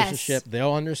relationship. Yes.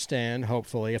 They'll understand,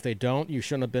 hopefully. If they don't, you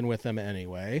shouldn't have been with them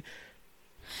anyway.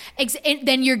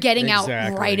 Then you're getting out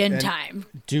right in time.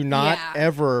 Do not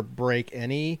ever break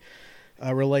any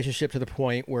relationship to the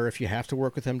point where if you have to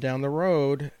work with them down the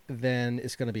road, then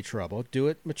it's going to be trouble. Do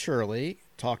it maturely.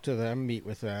 Talk to them. Meet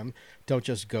with them. Don't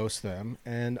just ghost them.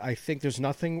 And I think there's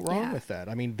nothing wrong with that.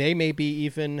 I mean, they may be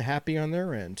even happy on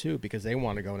their end, too, because they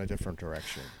want to go in a different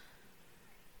direction.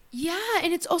 Yeah,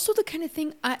 and it's also the kind of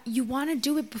thing you want to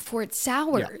do it before it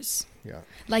sours. Yeah.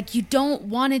 Like, you don't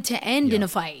want it to end in a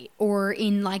fight or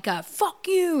in like a fuck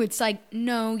you. It's like,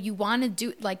 no, you want to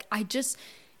do like,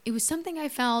 it was something I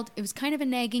felt. It was kind of a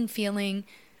nagging feeling.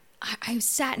 I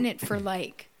sat in it for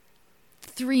like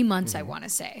 3 months, I want to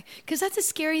say, because that's a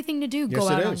scary thing to do. Go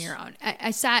out on your own. I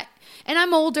sat, and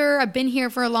I'm older. I've been here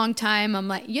for a long time. I'm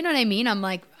like, you know what I mean? I'm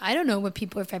like, I don't know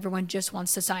if everyone just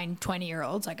wants to sign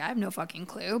 20-year-olds. Like, I have no fucking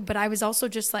clue. But I was also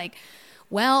just like,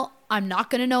 well, I'm not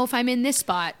going to know if I'm in this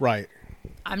spot. Right.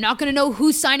 I'm not going to know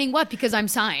who's signing what because I'm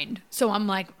signed. So I'm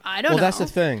like, I don't know. Well, that's the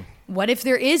thing. What if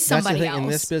there is somebody That's the thing. else? In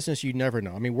this business, you never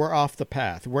know. I mean, we're off the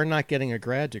path. We're not getting a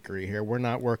grad degree here. We're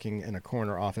not working in a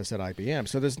corner office at IBM.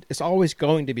 So it's always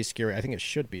going to be scary. I think it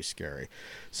should be scary.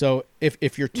 So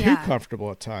if you're too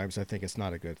comfortable at times, I think it's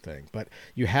not a good thing. But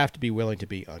you have to be willing to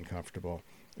be uncomfortable.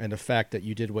 And the fact that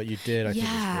you did what you did, I think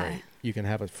is great. You can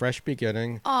have a fresh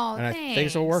beginning. Oh, and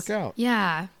things will work out.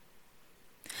 Yeah.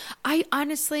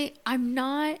 I'm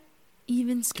not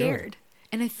even scared. Good.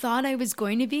 And I thought I was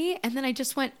going to be. And then I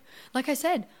just went, like I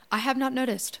said, I have not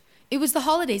noticed. It was the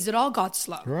holidays. It all got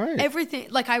slow. Right. Everything.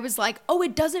 Like, I was like, oh,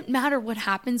 it doesn't matter what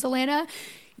happens, Alana.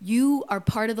 you are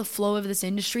part of the flow of this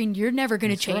industry, and you're never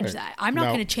going to change right. that. I'm not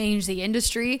No. going to change the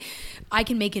industry. I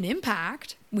can make an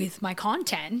impact with my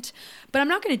content, but I'm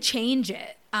not going to change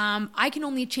it. I can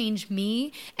only change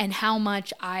me and how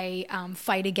much I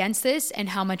fight against this and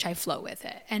how much I flow with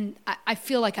it. And I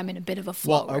feel like I'm in a bit of a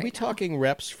flow. Well, are we talking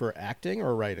reps for acting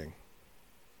or writing?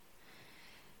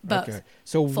 Both. Okay.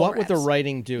 So Full what would the reps.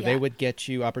 writing do? Yeah. They would get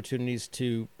you opportunities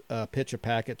to pitch a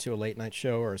packet to a late night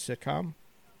show or a sitcom?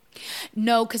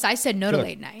 No, because I said no to Good.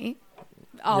 late night.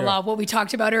 A la what we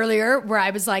talked about earlier, where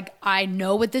I was like, I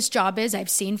know what this job is. I've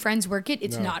seen friends work it.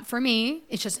 It's not for me.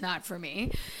 It's just not for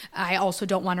me. I also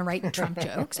don't want to write Trump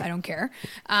jokes. I don't care.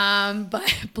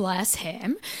 But bless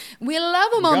him. We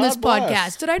love him on God this bless.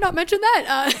 podcast. Did I not mention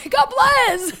that? God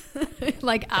bless.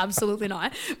 Like, absolutely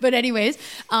not. But anyways,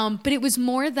 but it was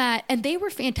more that, and they were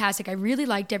fantastic. I really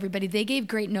liked everybody. They gave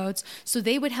great notes. So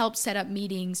they would help set up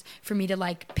meetings for me to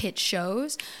like pitch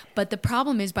shows. But the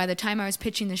problem is by the time I was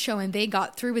pitching the show and they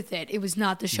got through with it, it was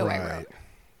not the show I Right. wrote.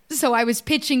 So I was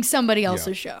pitching somebody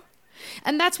else's Yeah. show.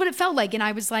 And that's what it felt like. And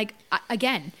I was like,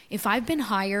 again, if I've been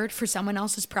hired for someone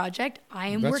else's project, I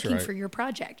am That's working right. for your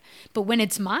project. But when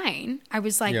it's mine, I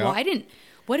was like, Yeah. well,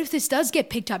 what if this does get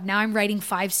picked up? Now I'm writing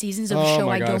 5 seasons of a Oh show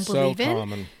my I God, don't it's so believe in.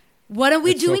 common. What are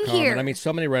we It's so doing common. here? I mean,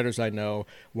 so many writers I know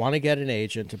want to get an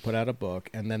agent to put out a book,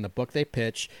 and then the book they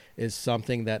pitch is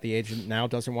something that the agent now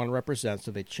doesn't want to represent,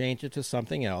 so they change it to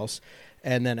something else.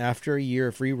 And then after a year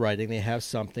of rewriting, they have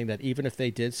something that even if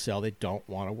they did sell, they don't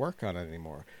want to work on it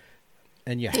anymore.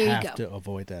 And you There you have go. to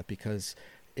avoid that because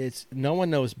it's no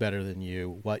one knows better than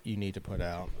you what you need to put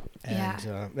out.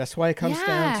 And that's why it comes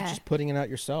down to Yeah. just putting it out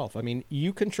yourself. I mean,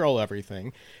 you control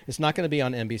everything. It's not going to be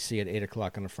on NBC at 8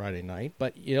 o'clock on a Friday night,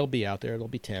 but it'll be out there. It'll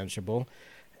be tangible.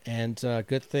 And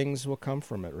good things will come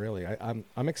from it, really.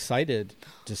 I'm excited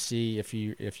to see if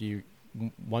you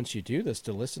once you do this,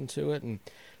 to listen to it and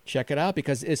check it out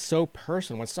because it's so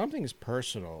personal. When something is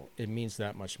personal, it means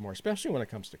that much more, especially when it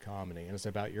comes to comedy and it's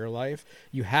about your life.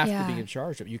 You have to be Yeah. in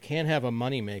charge of it. You can't have a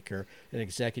moneymaker, an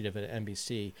executive at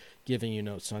NBC, giving you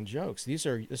notes on jokes. This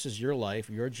is your life,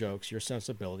 your jokes, your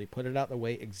sensibility. Put it out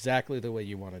exactly the way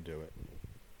you want to do it.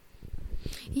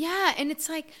 Yeah, and it's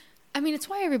like, I mean, it's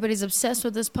why everybody's obsessed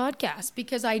with this podcast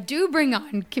because I do bring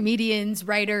on comedians,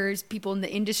 writers, people in the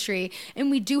industry,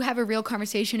 and we do have a real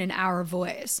conversation in our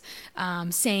voice,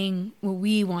 saying what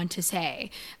we want to say.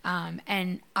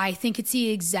 And I think it's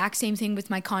the exact same thing with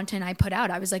my content I put out.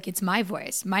 I was like, it's my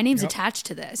voice. My name's attached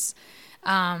to this.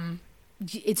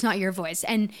 It's not your voice.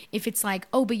 And if it's like,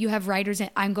 oh, but you have writers, and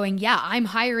I'm going, yeah, I'm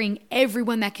hiring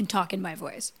everyone that can talk in my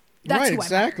voice. That's right, who I'm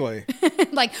hiring. exactly.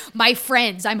 Like my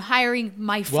friends, I'm hiring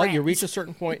my friends. Well, you reach a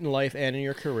certain point in life and in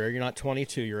your career, you're not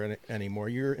 22 anymore.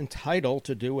 You're entitled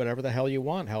to do whatever the hell you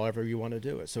want, however you want to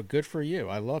do it. So good for you.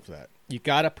 I love that. You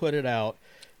got to put it out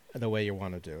the way you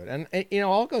want to do it. And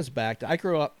all goes back to, I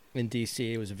grew up in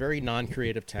D.C. It was a very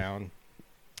non-creative town,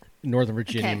 Northern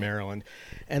Virginia, Okay. Maryland.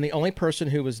 And the only person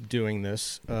who was doing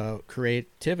this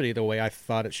creativity the way I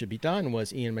thought it should be done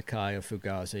was Ian MacKaye of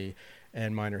Fugazi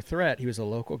and Minor Threat. He was a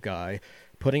local guy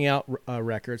putting out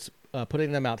records,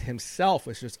 putting them out himself,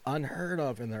 which was unheard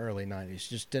of in the early 90s. It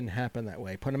just didn't happen that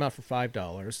way. Put them out for $5,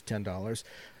 $10,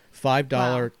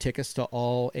 $5 tickets to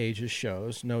all ages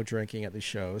shows, no drinking at the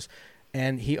shows.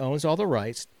 And he owns all the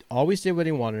rights, always did what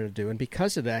he wanted to do. And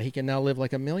because of that, he can now live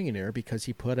like a millionaire because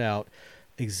he put out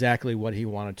exactly what he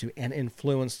wanted to and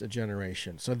influenced a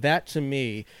generation. So that to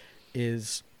me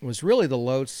was really the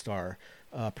lodestar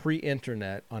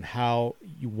pre-internet on how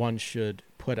one should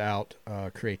put out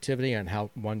creativity and how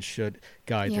one should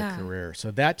guide their career.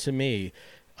 So that to me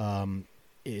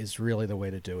is really the way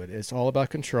to do it. It's all about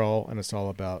control and it's all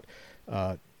about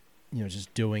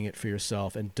just doing it for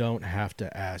yourself and don't have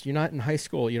to ask. You're not in high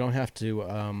school. You don't have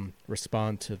to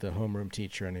respond to the homeroom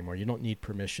teacher anymore. You don't need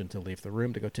permission to leave the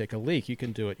room to go take a leak. You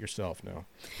can do it yourself now.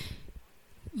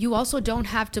 You also don't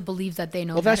have to believe that they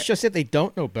know Well, better. that's just it. They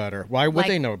don't know better. Why would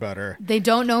they know better? They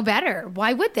don't know better.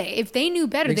 Why would they? If they knew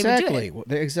better, Exactly. they would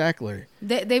Well, exactly.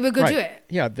 do it. They would go Right. do it.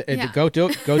 Yeah. Yeah. Go do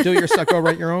it yourself. Go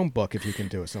write your own book if you can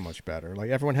do it so much better. Like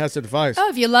everyone has advice. Oh,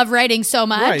 if you love writing so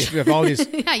much. Right. If you have all these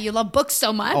yeah, you love books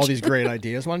so much. all these great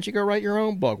ideas, why don't you go write your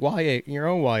own book? Your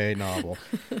own YA novel.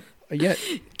 Yet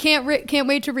Can't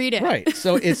wait to read it. right.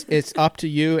 So it's up to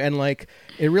you, and like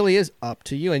it really is up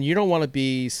to you. And you don't want to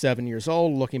be 7 years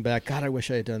old looking back. God, I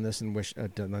wish I had done this and wish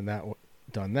I'd done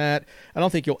that. I don't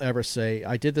think you'll ever say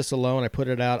I did this alone. I put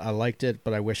it out. I liked it,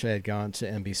 but I wish I had gone to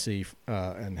NBC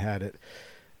and had it.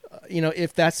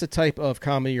 If that's the type of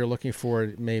comedy you're looking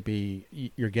for, maybe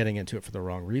you're getting into it for the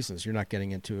wrong reasons. You're not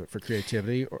getting into it for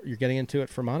creativity, or you're getting into it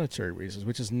for monetary reasons,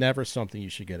 which is never something you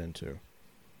should get into.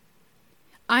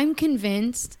 I'm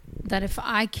convinced that if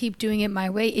I keep doing it my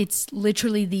way, it's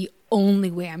literally the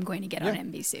only way I'm going to get on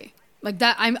NBC. Like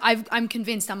that, I'm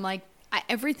convinced. I'm like,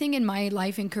 everything in my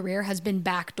life and career has been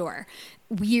backdoor,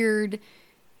 weird.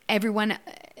 Everyone,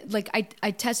 like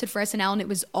I tested for SNL and it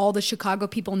was all the Chicago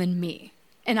people and then me.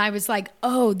 And I was like,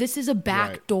 oh, this is a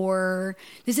backdoor.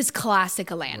 Right. This is classic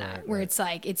Alana, where it's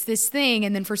like, it's this thing.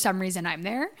 And then for some reason I'm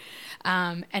there.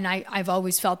 And I've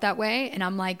always felt that way. And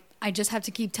I'm like, I just have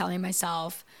to keep telling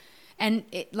myself. And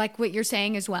it, like what you're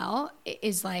saying as well,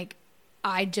 is like,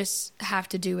 I just have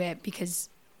to do it because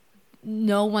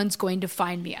no one's going to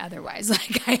find me otherwise.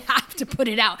 Like, I have to put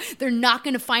it out. They're not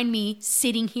going to find me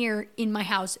sitting here in my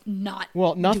house not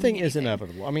Well, nothing doing is anything.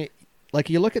 inevitable. I mean, like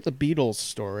you look at the Beatles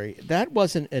story, that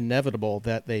wasn't inevitable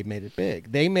that they made it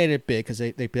big. They made it big because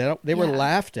they were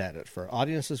laughed at it for.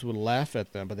 Audiences would laugh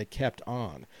at them, but they kept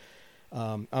on.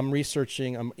 I'm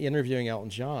interviewing Elton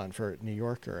John for New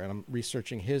Yorker, and I'm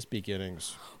researching his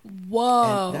beginnings.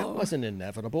 Whoa. And that wasn't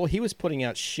inevitable. He was putting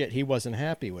out shit he wasn't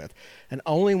happy with. And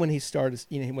only when he started,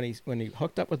 when he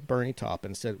hooked up with Bernie Taupin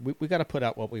and said, we got to put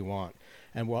out what we want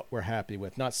and what we're happy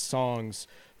with, not songs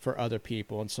for other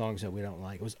people and songs that we don't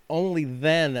like. It was only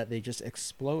then that they just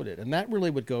exploded. And that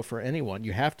really would go for anyone.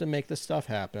 You have to make the stuff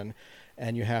happen,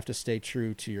 and you have to stay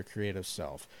true to your creative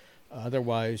self.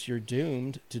 Otherwise, you're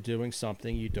doomed to doing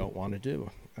something you don't want to do.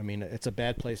 I mean, it's a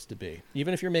bad place to be.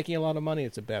 Even if you're making a lot of money,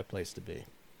 it's a bad place to be.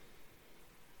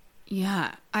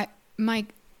 Yeah. Mike,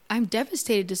 I'm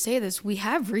devastated to say this. We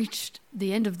have reached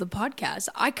the end of the podcast.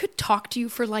 I could talk to you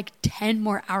for like 10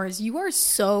 more hours. You are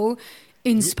so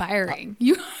inspiring.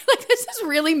 You like, this has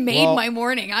really made my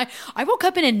morning. I woke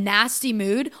up in a nasty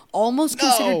mood, almost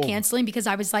considered canceling because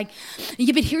I was like,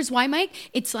 yeah, but here's why, Mike.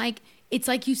 It's like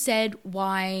you said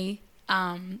why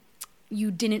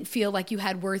you didn't feel like you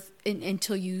had worth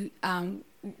until you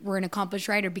were an accomplished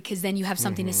writer, because then you have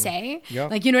something to say.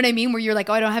 Yep. Like, you know what I mean? Where you're like,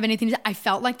 oh, I don't have anything to say. I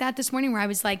felt like that this morning where I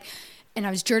was like, and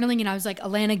I was journaling and I was like,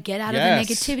 Alana, get out of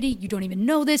the negativity. You don't even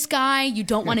know this guy. You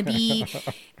don't want to be,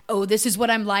 oh, this is what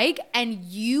I'm like. And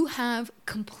you have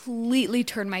completely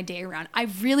turned my day around. I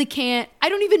really can't, I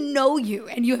don't even know you.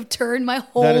 And you have turned my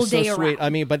whole that is day so around. sweet. I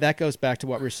mean, but that goes back to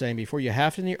what we were saying before. You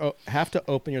have to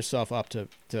open yourself up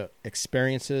to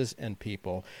experiences and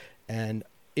people. And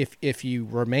if you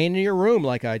remain in your room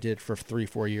like I did for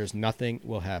 3-4 years, nothing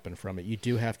will happen from it. You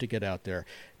do have to get out there.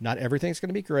 Not everything's going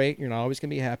to be great. You're not always going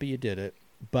to be happy you did it.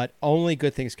 But only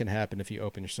good things can happen if you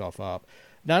open yourself up,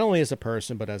 not only as a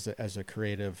person, but as a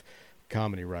creative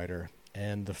comedy writer.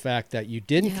 And the fact that you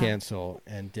didn't cancel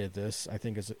and did this, I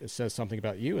think it says something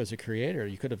about you as a creator.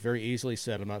 You could have very easily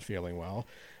said, I'm not feeling well.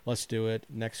 Let's do it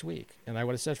next week. And I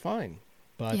would have said, fine.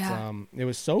 But it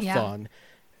was so fun.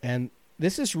 And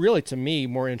this is really, to me,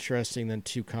 more interesting than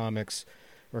two comics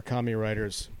or comedy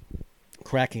writers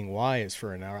cracking wise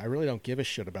for an hour. I really don't give a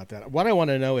shit about that. What I want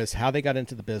to know is how they got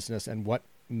into the business and what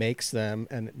makes them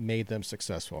and made them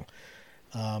successful.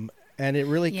 And it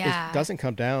really it doesn't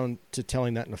come down to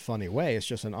telling that in a funny way. It's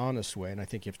just an honest way, and I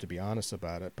think you have to be honest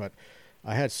about it. But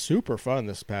I had super fun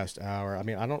this past hour. I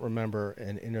mean, I don't remember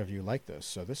an interview like this,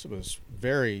 so this was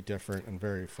very different and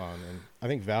very fun, and I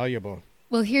think valuable.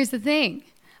 Well, here's the thing.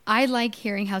 I like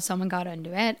hearing how someone got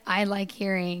into it. I like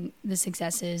hearing the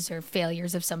successes or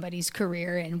failures of somebody's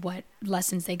career and what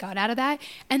lessons they got out of that.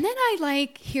 And then I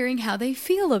like hearing how they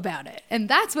feel about it. And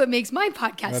that's what makes my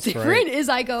podcast different is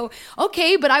I go,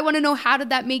 okay, but I want to know, how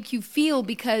did that make you feel?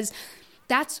 Because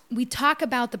we talk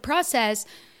about the process,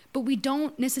 but we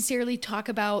don't necessarily talk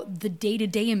about the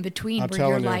day-to-day in between where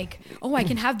you're like, oh, I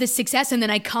can have this success, and then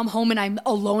I come home and I'm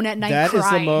alone at night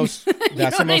crying.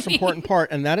 That's the most important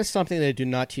part, and that is something they do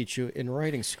not teach you in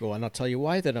writing school. And I'll tell you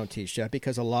why they don't teach that,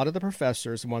 because a lot of the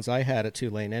professors, the ones I had at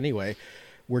Tulane anyway,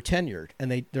 were tenured,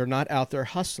 and they're not out there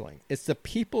hustling. It's the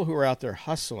people who are out there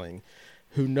hustling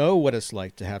who know what it's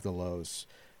like to have the lows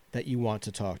that you want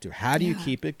to talk to. How do you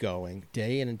keep it going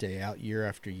day in and day out, year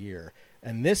after year?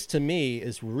 And this, to me,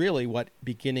 is really what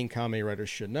beginning comedy writers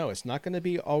should know. It's not going to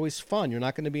be always fun. You're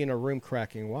not going to be in a room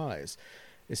cracking wise.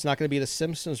 It's not going to be the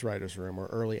Simpsons writers' room or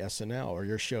early SNL or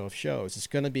your show of shows. It's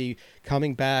going to be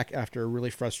coming back after a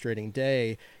really frustrating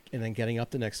day and then getting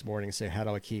up the next morning and say, how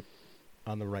do I keep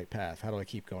on the right path? How do I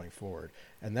keep going forward?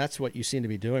 And that's what you seem to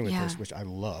be doing with this, which I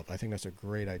love. I think that's a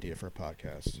great idea for a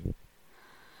podcast.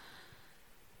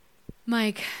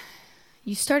 Mike,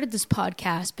 you started this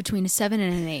podcast between a 7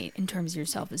 and an 8 in terms of your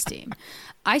self-esteem.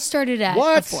 I started at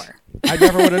a 4. I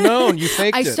never would have known. You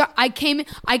faked it. I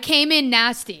came in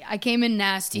nasty.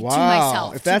 To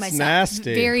myself. If that's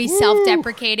nasty. Very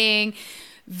self-deprecating.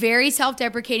 Very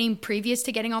self-deprecating previous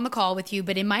to getting on the call with you.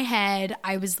 But in my head,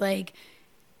 I was like,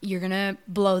 you're going to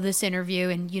blow this interview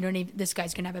and you don't even, this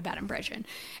guy's going to have a bad impression.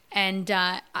 And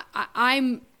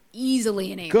I'm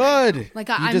easily an A. Good. Right, like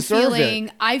you I'm deserve feeling,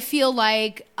 it. I feel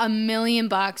like $1 million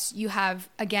you have,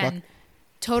 again,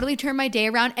 totally turned my day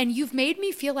around. And you've made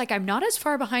me feel like I'm not as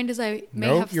far behind as I may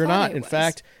have thought. No, you're not. I In was.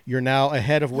 fact, you're now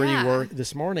ahead of where Yeah. you were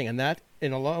this morning. And that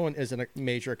in alone is a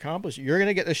major accomplishment. You're going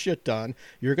to get this shit done.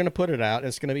 You're going to put it out. And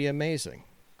it's going to be amazing.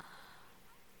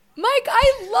 Mike,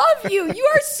 I love you.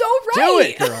 You are so right. Do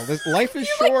it, girl. This life is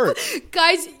short.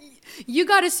 Guys, you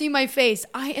got to see my face.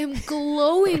 I am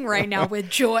glowing right now with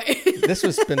joy. This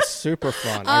has been super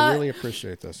fun. I really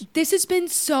appreciate this. This has been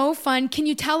so fun. Can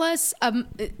you tell us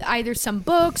either some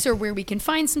books or where we can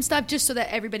find some stuff, just so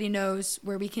that everybody knows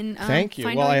where we can Thank you.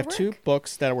 find Well, all I your have 2 work?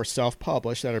 books that were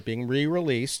self-published that are being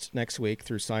re-released next week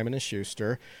through Simon &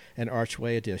 Schuster and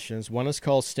Archway Editions. One is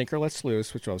called Stinker Lets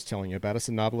Loose, which I was telling you about. It's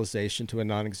a novelization to a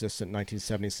non-existent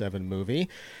 1977 movie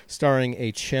starring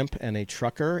a chimp and a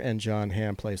trucker, and John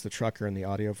Hamm plays the trucker in the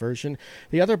audio version.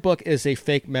 The other book is a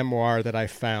fake memoir that I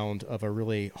found of a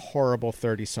really horrible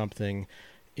 30-something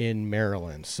in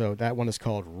Maryland. So that one is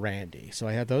called Randy. So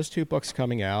I have those 2 books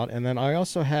coming out, and then I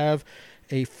also have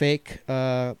a fake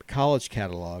college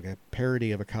catalog, a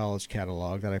parody of a college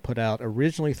catalog that I put out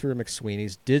originally through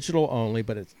McSweeney's, digital only,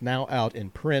 but it's now out in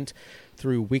print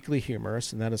through Weekly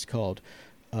Humorous, and that is called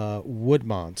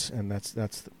Woodmont, and that's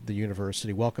the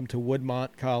university. Welcome to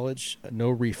Woodmont College.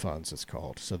 No refunds, it's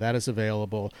called. So that is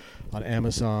available on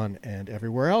Amazon and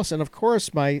everywhere else. And of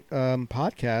course, my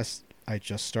podcast, I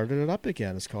just started it up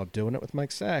again. It's called Doing It with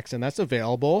Mike Sachs, and that's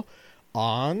available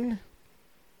on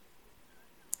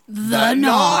The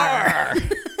NAR.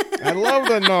 I love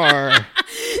the NAR.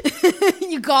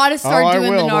 You got to start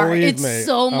doing the NAR. believe It's me.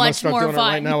 so I'm gonna much start more doing fun.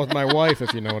 it right now with my wife,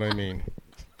 if you know what I mean.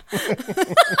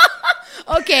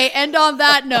 Okay, and on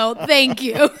that note, thank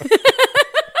you.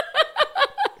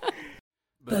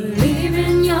 Believe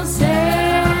in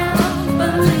yourself,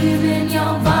 believe in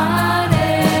your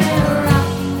body.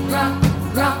 Rock, rock,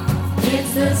 rock.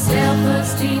 It's the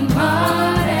self-esteem party.